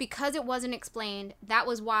feel like because it wasn't explained, that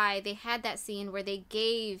was why they had that scene where they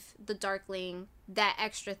gave the Darkling that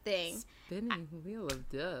extra thing. Spinning wheel of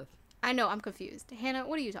death. I know, I'm confused. Hannah,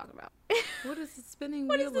 what are you talking about? What is the spinning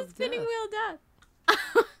wheel of death? What is the spinning wheel of death?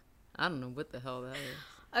 I don't know what the hell that is.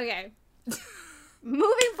 Okay.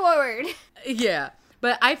 Moving forward. Yeah.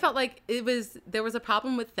 But I felt like there was a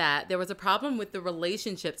problem with that. There was a problem with the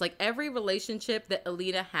relationships. Like every relationship that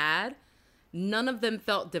Alina had, none of them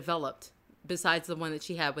felt developed. Besides the one that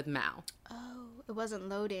she had with Mal. Oh, It wasn't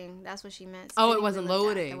loading. That's what she meant. Oh, it wasn't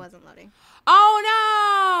loading. It wasn't loading.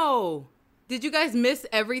 Oh, no. Did you guys miss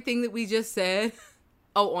everything that we just said?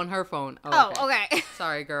 Oh, on her phone. Oh, okay.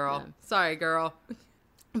 Sorry, girl. Yeah. Sorry, girl.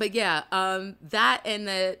 But yeah, that and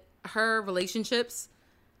that her relationships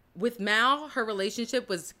with Mal, her relationship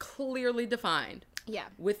was clearly defined. Yeah.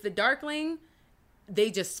 With the Darkling,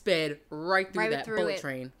 they just sped right through that bullet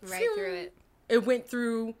train. Right through it. It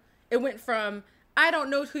went from, I don't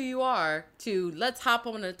know who you are, to let's hop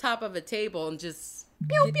on the top of a table and just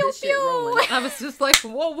get this shit rolling. I was just like,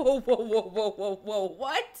 whoa, what?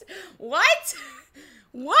 What?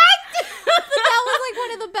 That was like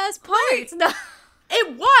one of the best parts. No.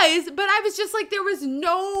 It was, but I was just like, there was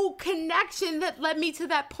no connection that led me to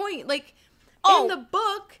that point. Like, in the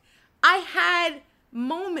book, I had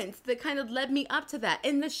moments that kind of led me up to that.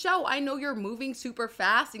 In the show, I know you're moving super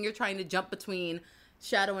fast and you're trying to jump between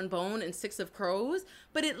Shadow and Bone and Six of Crows,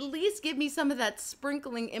 but at least give me some of that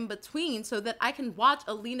sprinkling in between so that I can watch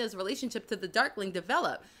Alina's relationship to the Darkling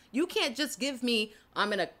develop. You can't just give me, I'm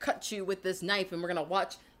going to cut you with this knife and we're going to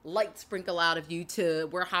watch light sprinkle out of you to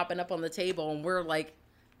we're hopping up on the table and we're like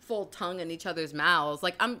full tongue in each other's mouths.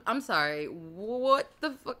 Like, I'm sorry. What the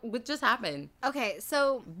fuck? What just happened? Okay,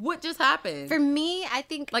 so what just happened? For me, I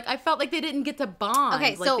think like I felt like they didn't get to bond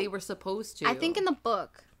like they were supposed to. I think in the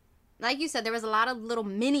book, like you said, there was a lot of little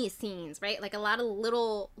mini scenes, right? Like a lot of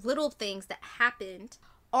little things that happened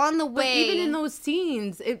on the way. But even in those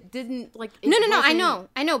scenes, it didn't like. No.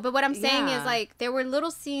 I know. But what I'm saying is like there were little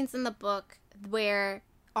scenes in the book where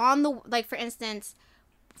on the like, for instance,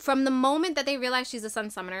 from the moment that they realize she's a sun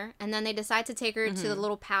summoner and then they decide to take her to the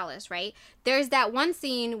little palace, right? There's that one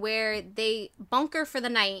scene where they bunker for the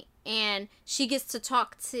night and she gets to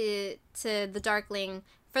talk to the Darkling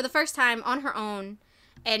for the first time on her own.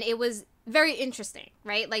 And it was very interesting,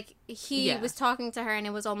 right? Like, he was talking to her, and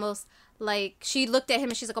it was almost like she looked at him,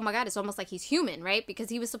 and she's like, oh, my God, it's almost like he's human, right? Because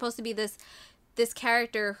he was supposed to be this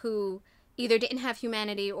character who either didn't have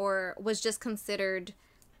humanity or was just considered,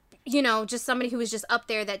 you know, just somebody who was just up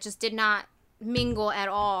there that just did not mingle at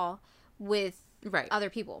all with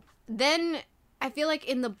other people. Then I feel like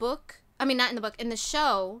in the book, I mean, not in the book, in the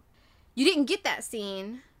show, you didn't get that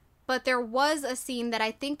scene. But there was a scene that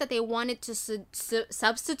I think that they wanted to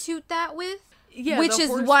substitute that with, which is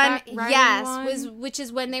which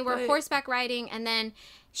is when they were horseback riding, and then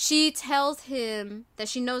she tells him that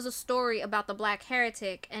she knows a story about the Black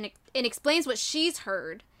Heretic, and it explains what she's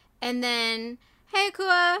heard, and then hey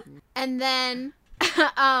Kua, and then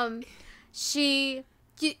he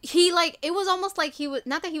like, it was almost like he was,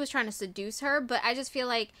 not that he was trying to seduce her, but I just feel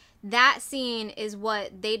like that scene is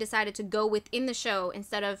what they decided to go with in the show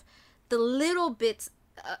instead of the little bits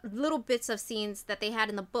of scenes that they had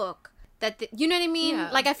in the book. You know what I mean?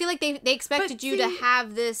 Yeah. Like, I feel like they expected you to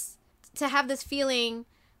have this feeling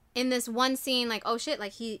in this one scene, like, oh shit,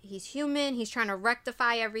 like he's human, he's trying to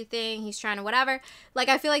rectify everything, he's trying to whatever. Like,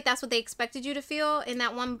 I feel like that's what they expected you to feel in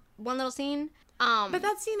that one little scene. But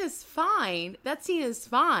that scene is fine.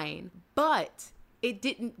 But it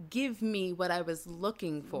didn't give me what I was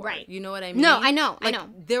looking for. Right. You know what I mean? No, I know.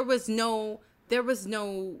 There was no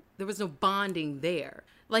bonding there.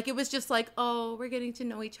 Like, it was just like, oh, we're getting to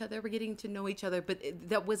know each other. But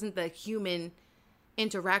that wasn't the human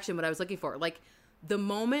interaction what I was looking for. Like, the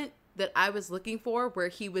moment that I was looking for where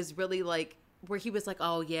he was really like,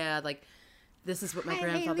 oh yeah, like, this is what my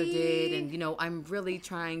grandfather did. And, you know, I'm really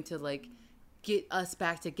trying to like get us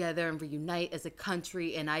back together and reunite as a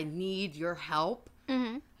country. And I need your help.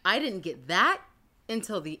 Mm-hmm. I didn't get that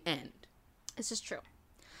until the end. This is true.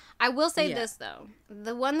 I will say this, though.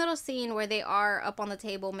 The one little scene where they are up on the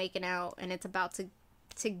table making out and it's about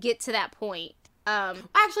to get to that point.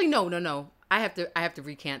 Actually, no. I have to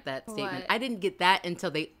recant that statement. What? I didn't get that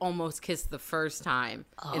until they almost kissed the first time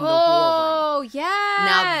in the war room. Oh,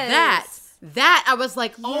 yes. Now that I was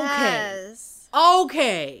like,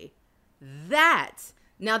 okay.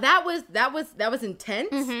 Now that was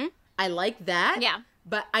intense. Mm-hmm. I like that. Yeah.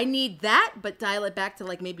 But I need that, but dial it back to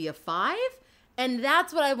like maybe a 5. And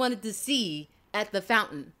that's what I wanted to see at the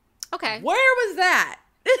fountain. Okay. Where was that?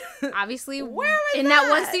 Obviously, that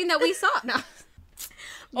one scene that we saw. No.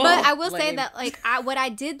 But I will say that, like, what I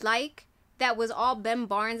did like, that was all Ben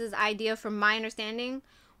Barnes' idea from my understanding,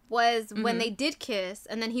 was when they did kiss,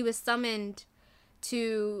 and then he was summoned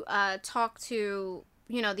to talk to,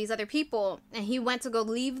 you know, these other people, and he went to go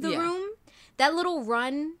leave the room. That little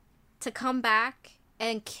run to come back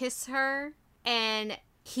and kiss her, and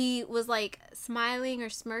he was like smiling or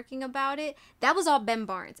smirking about it. That was all Ben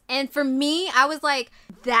Barnes. And for me, I was like,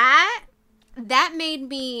 that made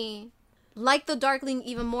me like the Darkling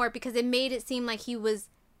even more, because it made it seem like he was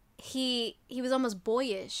he was almost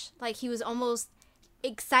boyish. Like, he was almost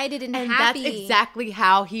excited and happy. And that's exactly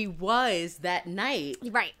how he was that night.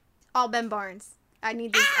 Right. All Ben Barnes. I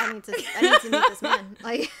need to meet this man.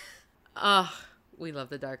 Like, we love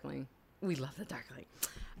the Darkling. We love the Darkling.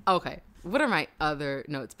 Okay. What are my other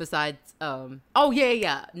notes besides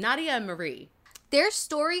Nadia and Marie. Their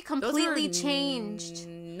story completely changed.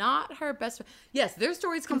 Not her best friend. Yes, their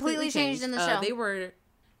story's completely changed in the show. They were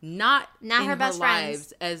not in her best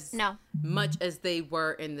lives friends. as much as they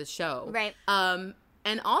were in the show. Right.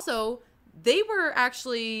 And also, they were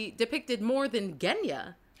actually depicted more than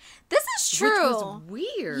Genya. This is true. Which was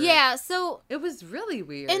weird. Yeah, so... It was really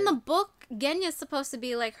weird. In the book, Genya's supposed to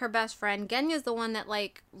be, like, her best friend. Genya's the one that,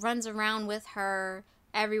 like, runs around with her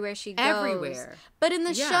everywhere she goes. Everywhere. But in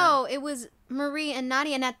the show, it was Marie and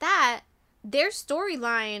Nadia. And at that, their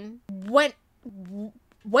storyline went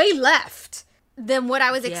way left than what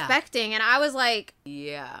I was expecting. And I was like...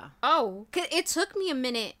 Yeah. Oh. 'Cause it took me a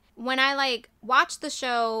minute. When I, like, watched the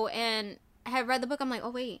show and had read the book, I'm like,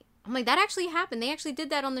 oh, wait. I'm like, that actually happened. They actually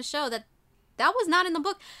did that on the show. That was not in the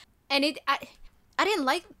book. And I didn't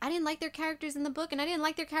like their characters in the book, and I didn't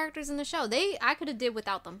like their characters in the show. I could have did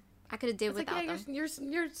without them. I could have did without them.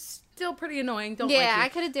 You're still pretty annoying. I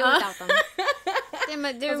could have did without them. They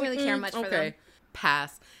didn't really care much for them.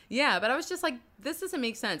 Pass. Yeah, but I was just like, this doesn't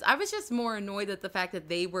make sense. I was just more annoyed at the fact that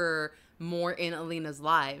they were more in Alina's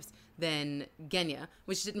lives than Genya,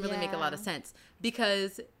 which didn't really make a lot of sense,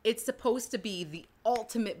 because it's supposed to be the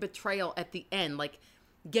ultimate betrayal at the end. Like,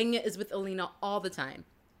 Genya is with Alina all the time.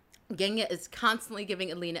 Genya is constantly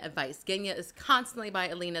giving Alina advice. Genya is constantly by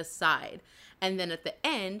Alina's side. And then at the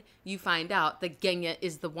end, you find out that Genya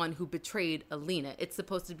is the one who betrayed Alina. It's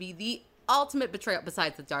supposed to be the ultimate betrayal,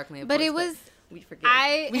 besides the Darkling, of course, it was... We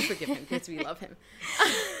forgive him because we love him.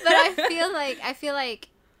 But I feel like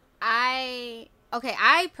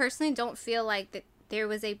I personally don't feel like that there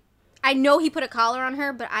was I know he put a collar on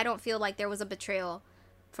her, but I don't feel like there was a betrayal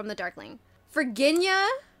from the Darkling. For Genya,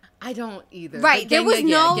 I don't either. Right, there was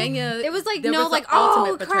no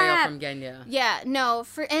ultimate betrayal from Genya. Yeah, no,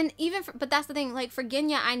 but that's the thing. Like, for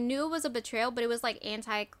Genya, I knew it was a betrayal, but it was like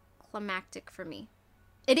anticlimactic for me.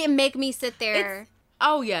 It didn't make me sit there.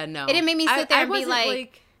 Oh yeah, no. It didn't make me sit there and be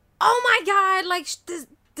like, oh my god, like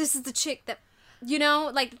this is the chick that, you know,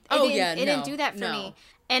 like it didn't do that for me.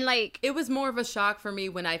 And like, it was more of a shock for me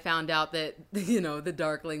when I found out that, you know, the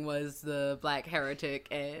Darkling was the black heretic.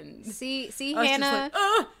 And see Hannah,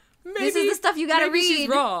 maybe this is the stuff you gotta read. She's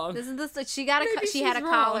wrong. This is the stuff she had a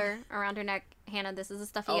collar around her neck. Hannah, this is the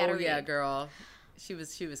stuff you gotta read. Oh yeah, girl, she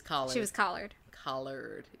was collared. She was collared.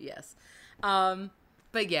 Collared, yes.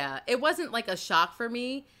 But yeah, it wasn't like a shock for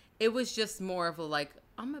me. It was just more of a like,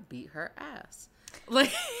 I'm gonna beat her ass.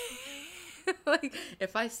 Like, like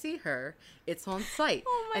if I see her, it's on sight.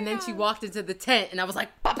 Oh and then she walked into the tent, and I was like,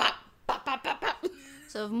 pop, pop, pop, pop, pop, pop.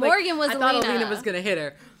 So if Morgan was Alina. I thought Alina was gonna hit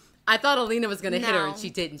her. I thought Alina was gonna hit her, and she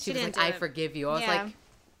didn't. She was like, I forgive you. I was like,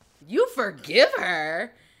 you forgive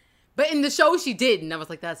her? But in the show, she did, and I was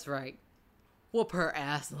like, that's right. Whoop her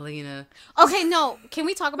ass, Alina. Okay, no. Can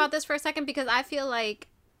we talk about this for a second? Because I feel like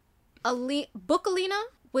book Alina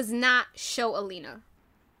was not show Alina.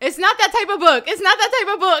 It's not that type of book. It's not that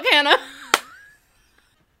type of book, Hannah.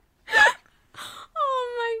 Oh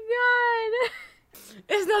my god.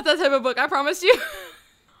 It's not that type of book, I promise you.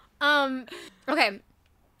 Okay.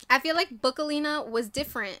 I feel like book Alina was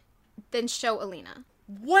different than show Alina.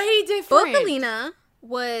 Way different. Book Alina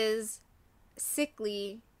was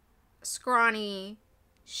sickly, scrawny,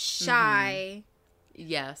 shy.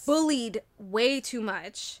 Yes. Bullied way too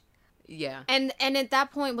much. Yeah. And at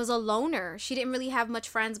that point was a loner. She didn't really have much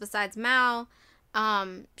friends besides Mal.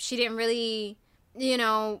 She didn't really,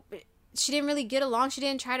 she didn't really get along. She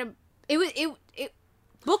didn't try to,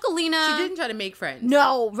 Book Alina. She didn't try to make friends.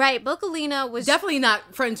 No, right. Book Alina was definitely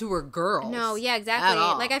not friends who were girls. No, yeah, exactly.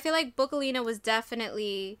 Like, I feel like Book Alina was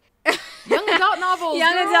definitely young adult novels.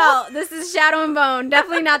 Young adult. This is Shadow and Bone.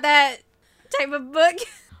 Definitely not that type of book.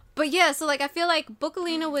 But yeah, so like I feel like Book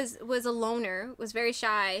Alina was a loner, was very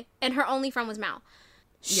shy, and her only friend was Mal.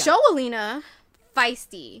 Yeah. Show Alina,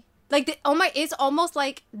 feisty. Like it's almost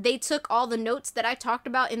like they took all the notes that I talked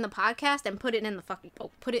about in the podcast and put it in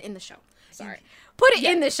the show. Sorry. Put it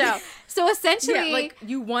in the show. So essentially, like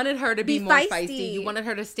you wanted her to be more feisty. You wanted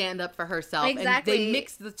her to stand up for herself. Exactly. And they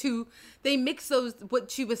mixed the two. They mixed those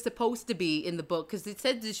what she was supposed to be in the book, because it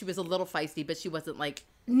said that she was a little feisty, but she wasn't like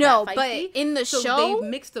but in the show they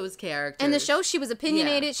mixed those characters. In the show, she was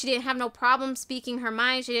opinionated. Yeah. She didn't have no problem speaking her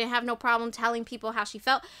mind. She didn't have no problem telling people how she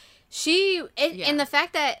felt. And the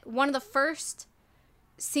fact that one of the first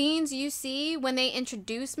scenes you see when they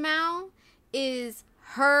introduce Mal is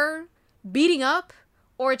her beating up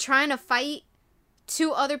or trying to fight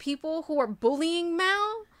two other people who were bullying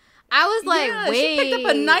Mal, I was like, wait. She picked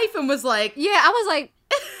up a knife and was like... Yeah, I was like,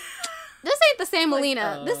 this ain't the same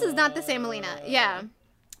Alina. This is not the same Alina. Yeah.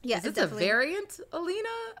 Yeah, is this a variant Alina?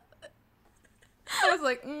 I was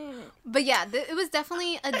like, But yeah, it was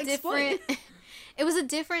definitely a different...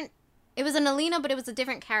 It was an Alina, but it was a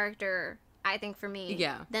different character, I think, for me,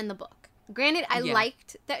 than the book. Granted, I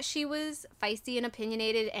liked that she was feisty and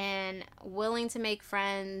opinionated and willing to make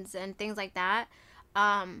friends and things like that.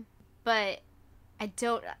 But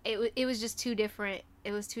it was just two different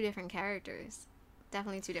characters.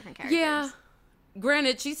 Definitely two different characters. Yeah.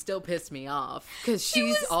 Granted, she still pissed me off because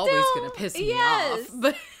she's always going to piss me off.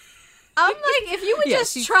 But I'm like, if you would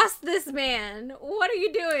just trust this man, what are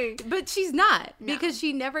you doing? But she's not, because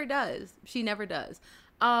she never does. She never does.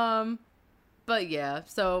 But yeah,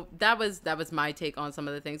 so that was my take on some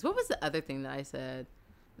of the things. What was the other thing that I said?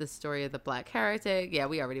 The story of the Black Heretic. Yeah,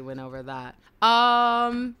 we already went over that.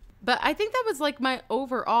 But I think that was like my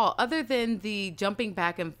overall, other than the jumping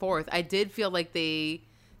back and forth, I did feel like they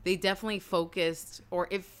definitely focused, or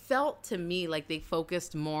it felt to me like they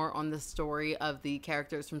focused more on the story of the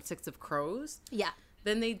characters from Six of Crows. Yeah.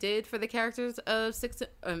 Than they did for the characters of Six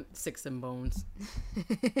and Bones.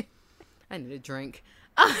 I need a drink.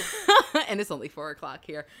 And it's only 4:00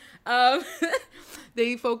 here.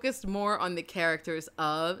 They focused more on the characters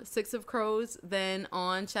of Six of Crows than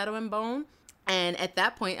on Shadow and Bone. And at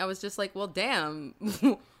that point, I was just like, well, damn.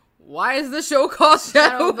 Why is the show called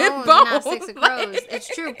Shadow and Bone? Not Six of Crows.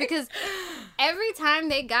 It's true, because every time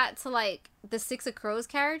they got to like the Six of Crows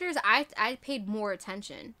characters, I paid more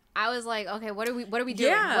attention. I was like, okay, what are we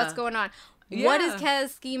doing? Yeah. What's going on? Yeah. What is Kez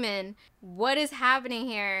scheming? What is happening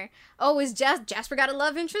here? Oh, is Jasper got a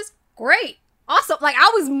love interest? Great. Awesome. Like,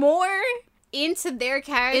 I was more into their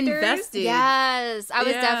characters. Invested. Yes. I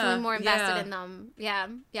was definitely more invested in them. Yeah.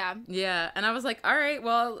 Yeah. Yeah. And I was like, all right,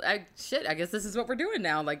 well, I guess this is what we're doing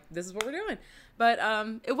now. Like, this is what we're doing. But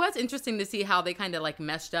it was interesting to see how they kind of like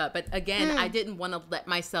meshed up. But again, I didn't want to let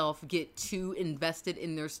myself get too invested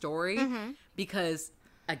in their story because,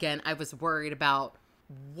 again, I was worried about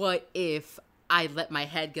what if I let my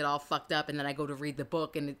head get all fucked up and then I go to read the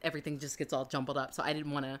book and everything just gets all jumbled up. So I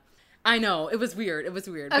didn't want to. I know, it was weird. But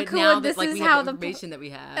now that like we have the information that we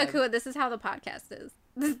have. Akua, this is how the podcast is.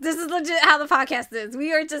 This is legit how the podcast is.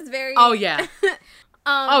 We are just very... Oh, yeah.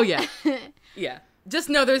 Oh, yeah. Yeah. Just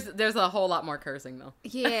know there's a whole lot more cursing, though.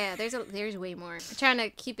 Yeah, there's way more. I'm trying to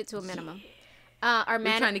keep it to a minimum. We're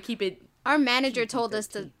trying to keep it... Our manager told us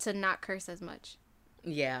to not curse as much.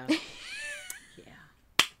 Yeah. Yeah.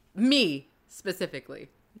 Me specifically.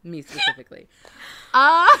 Wait.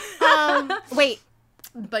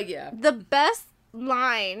 But yeah. The best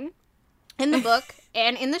line in the book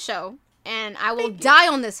and in the show, and I will die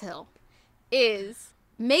on this hill, is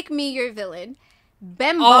 "Make me your villain."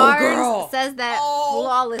 Ben Barnes says that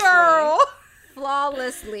flawlessly.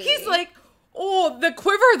 Flawlessly. He's like, oh, the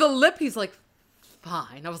quiver of the lip. He's like,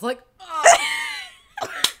 fine. I was like, oh.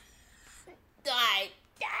 Die.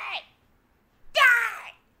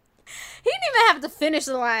 He didn't even have to finish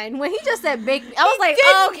the line. When he just said "make me," I was like,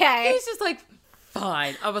 okay. He's just like,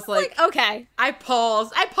 fine. I was like, okay. I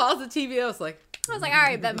paused the TV. I was like, all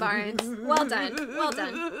right, Ben Barnes. Well done.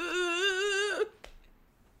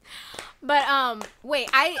 But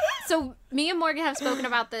wait, so me and Morgan have spoken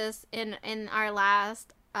about this in our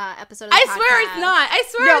last episode of the podcast. Swear it's not.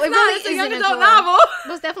 It's a young adult novel.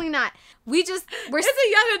 Most definitely not. It's a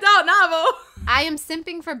young adult novel. I am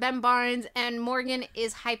simping for Ben Barnes, and Morgan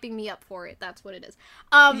is hyping me up for it. That's what it is.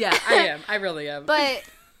 Yeah, I am. I really am. But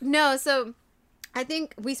no, so I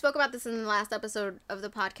think we spoke about this in the last episode of the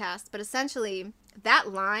podcast, but essentially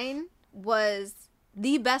that line was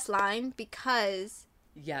the best line because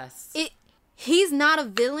he's not a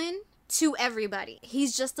villain to everybody.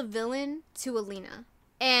 He's just a villain to Alina.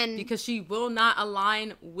 And because she will not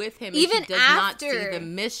align with him, even and she does not see the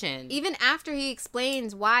mission. Even after he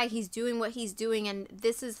explains why he's doing what he's doing, and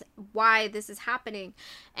this is why this is happening,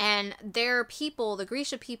 and their people, the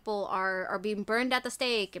Grisha people, are being burned at the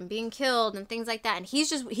stake and being killed and things like that, and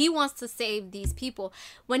he wants to save these people.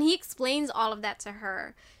 When he explains all of that to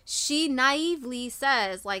her, she naively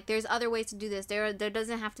says, like, there's other ways to do this. There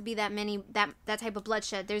doesn't have to be that many that type of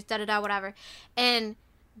bloodshed. There's da-da-da, whatever. And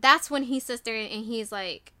that's when he sits there and he's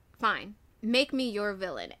like, fine, make me your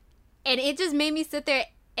villain. And it just made me sit there,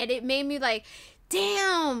 and it made me like,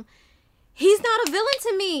 damn, he's not a villain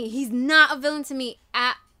to me. He's not a villain to me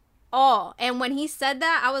at all. And when he said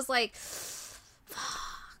that, I was like,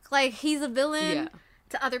 fuck. Like, he's a villain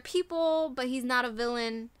to other people, but he's not a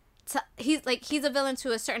villain he's a villain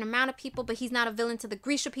to a certain amount of people, but he's not a villain to the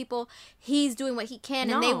Grisha people. He's doing what he can,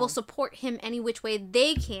 and they will support him any which way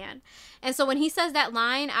they can. And so when he says that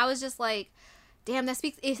line, I was just like, damn,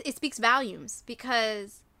 it speaks volumes,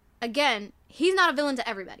 because again, he's not a villain to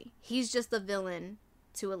everybody. He's just a villain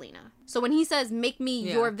to Alina. So when he says, make me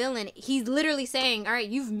your villain, he's literally saying, all right,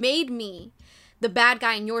 you've made me the bad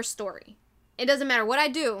guy in your story. It doesn't matter what I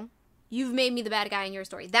do. You've made me the bad guy in your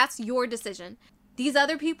story. That's your decision. These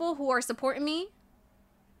other people who are supporting me,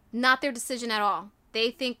 not their decision at all.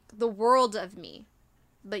 They think the world of me.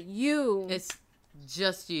 But you... It's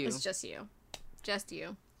just you. It's just you. Just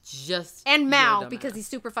you. Just and Mao, because he's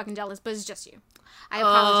super fucking jealous, but it's just you. I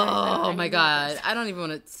apologize. Oh my god. I don't even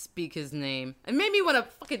want to speak his name. It made me want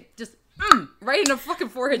to fucking just... right in the fucking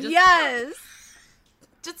forehead. Just, yes!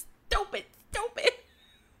 Just stupid.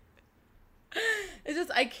 It's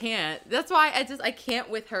just, I can't. That's why I can't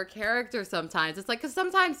with her character sometimes. It's like, because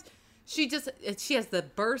sometimes she has the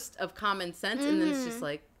burst of common sense, and then it's just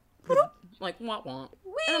like, like, wah.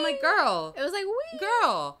 And I'm like, girl. It was like, wee.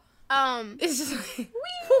 Girl. It's just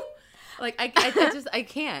like, I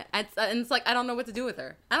can't. And it's like, I don't know what to do with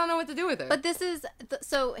her. But this is,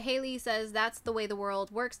 so Haley says that's the way the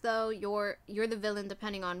world works, though. You're the villain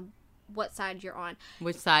depending on what side you're on.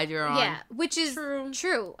 Which side you're on. Yeah, which is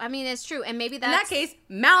true. I mean, it's true. And maybe that's... In that case,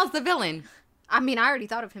 Mal's the villain. I mean, I already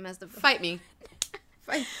thought of him as the villain. Fight me.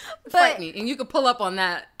 Fight me. And you could pull up on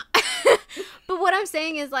that. But what I'm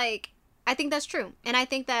saying is, like, I think that's true. And I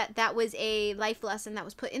think that was a life lesson that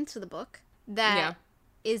was put into the book that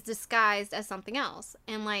is disguised as something else.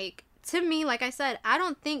 And, like, to me, like I said, I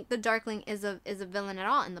don't think the Darkling is a villain at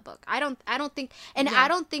all in the book. I don't think, and I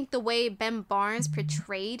don't think the way Ben Barnes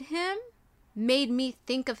portrayed him made me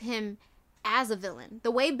think of him as a villain. The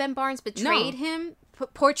way Ben Barnes portrayed him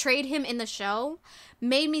in the show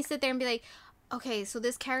made me sit there and be like, okay, so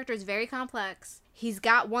this character is very complex. He's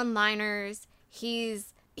got one-liners. He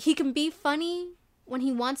can be funny when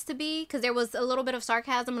he wants to be, because there was a little bit of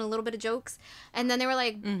sarcasm and a little bit of jokes, and then they were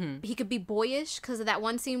like, he could be boyish because of that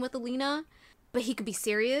one scene with Alina, but he could be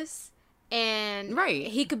serious, and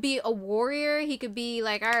he could be a warrior. He could be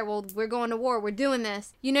like, all right, well, we're going to war, we're doing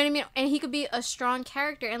this, you know what I mean? And he could be a strong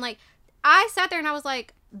character. And like, I sat there and I was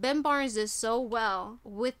like, Ben Barnes did so well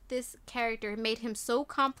with this character. It made him so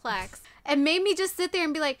complex, and made me just sit there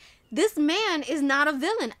and be like, this man is not a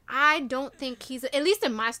villain. I don't think at least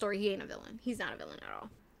in my story, he ain't a villain. He's not a villain at all.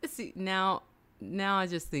 See, now I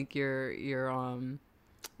just think you're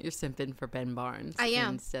simping for Ben Barnes. I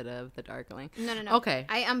am. Instead of the Darkling. No. Okay.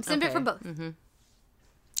 I'm simping for both. Mm-hmm.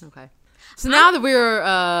 Okay. So now that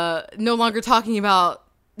we're no longer talking about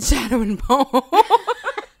Shadow and Bone.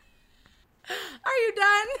 Are you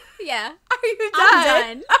done? Yeah. Are you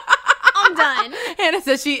done? I'm done. Hannah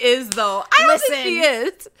says she is, though. I don't think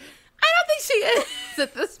she is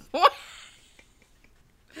at this point.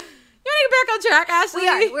 You want to get back on track,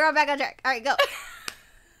 Ashley? We're back on track. All right, go.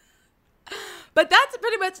 But that's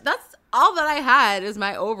all that I had is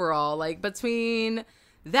my overall. Like, between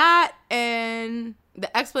that and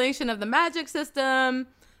the explanation of the magic system,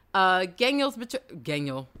 Geniel's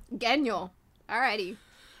Geniel. Alrighty.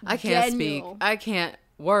 I can't speak. I can't.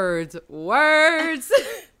 Words.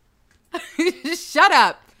 Shut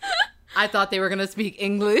up. I thought they were going to speak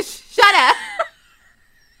English. Shut up.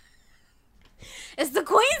 It's the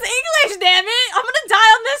Queen's English, damn it. I'm going to die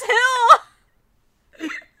on this hill.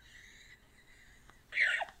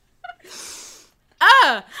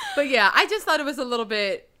 But yeah, I just thought it was a little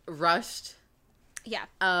bit rushed. Yeah.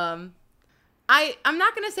 I'm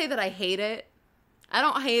not going to say that I hate it. I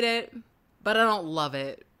don't hate it, but I don't love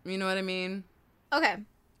it. You know what I mean? Okay.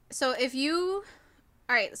 So all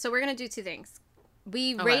right, so we're going to do two things.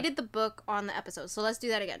 We rated the book on the episode, so let's do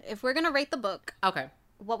that again. If we're going to rate the book, okay,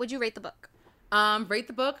 what would you rate the book? Rate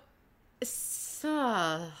the book?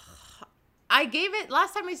 I gave it,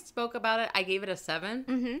 last time we spoke about it, I gave it a 7.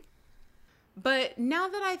 Mm-hmm. But now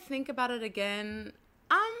that I think about it again,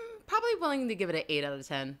 I'm probably willing to give it an 8 out of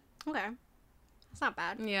 10. Okay. That's not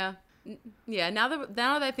bad. Yeah. Yeah, now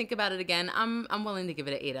that I think about it again, I'm willing to give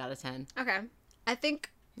it an 8 out of 10. Okay. I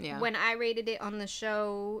think when I rated it on the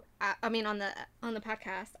show, on the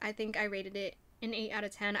podcast, I think I rated it an 8 out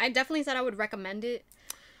of 10. I definitely said I would recommend it.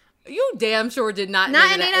 You damn sure did not rate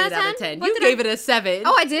it an 8 out of 10. You gave it a 7.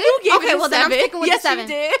 Oh, I did? You gave it a 7. Then I'm sticking with the 7. Yes,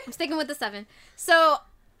 you did. I'm sticking with the 7. So,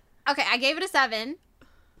 okay, I gave it a 7,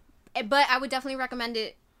 but I would definitely recommend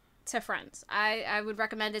it to friends. I would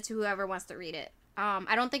recommend it to whoever wants to read it.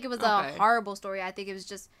 I don't think it was a horrible story. I think it was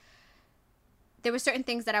just, there were certain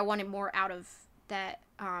things that I wanted more out of that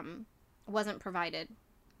wasn't provided.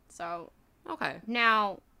 So, okay.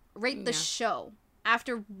 Now, rate the show.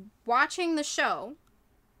 after watching the show,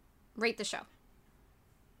 rate the show.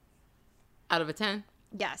 Out of a 10?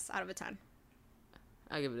 Yes, out of a 10.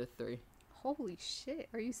 I'll give it a 3. Holy shit.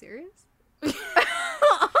 Are you serious?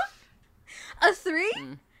 A 3?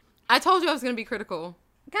 I told you I was going to be critical.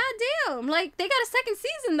 God damn. Like, they got a second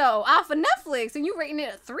season, though, off of Netflix, and you rating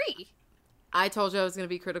it a 3. I told you I was going to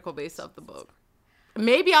be critical based off the book.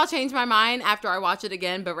 Maybe I'll change my mind after I watch it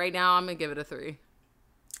again, but right now I'm going to give it a 3.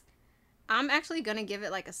 I'm actually going to give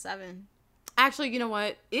it like a 7. Actually, you know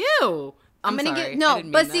what? Ew. I'm gonna sorry. No,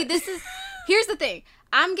 but see, this is... Here's the thing.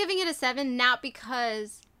 I'm giving it a 7 not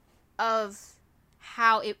because of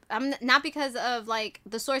how it... not because of, like,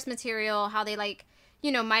 the source material, how they, like...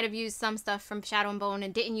 You know, might have used some stuff from Shadow and Bone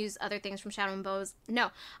and didn't use other things from Shadow and Bone. No,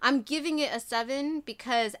 I'm giving it a 7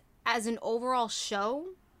 because as an overall show,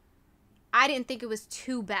 I didn't think it was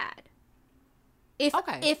too bad. If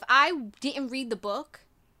I didn't read the book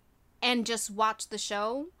and just watched the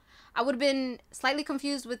show, I would have been slightly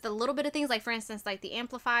confused with a little bit of things, like for instance, like the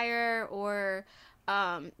amplifier or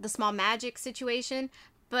the small magic situation.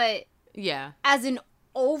 But yeah, as an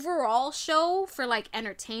overall show for like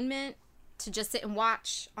entertainment, to just sit and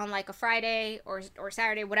watch on like a Friday or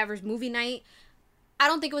Saturday, whatever's movie night, I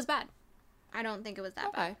don't think it was bad. I don't think it was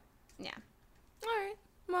that bad. Yeah. All right.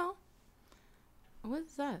 Well, what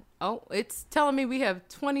is that? Oh, it's telling me we have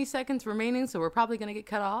 20 seconds remaining, so we're probably going to get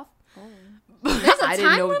cut off. Oh. There's a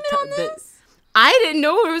time limit on this? I didn't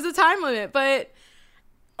know there was a time limit, but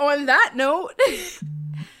on that note...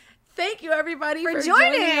 Thank you, everybody, for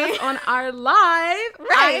joining us on our live. Right.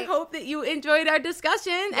 I hope that you enjoyed our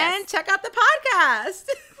discussion and check out the podcast.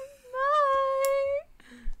 Bye.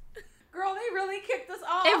 Girl, they really kicked us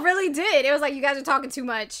off. It really did. It was like, you guys are talking too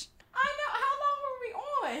much. I know. How long were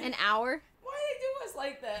we on? An hour. Why did they do us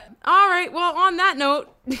like that? All right. Well, on that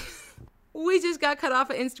note, we just got cut off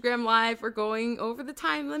of Instagram Live for going over the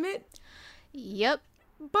time limit. Yep.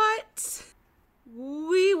 But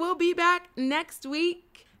we will be back next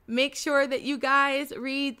week. Make sure that you guys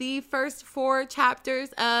read the first 4 chapters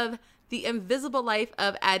of The Invisible Life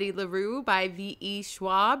of Addie LaRue by V.E.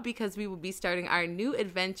 Schwab, because we will be starting our new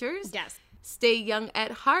adventures. Yes. Stay young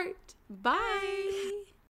at heart. Bye.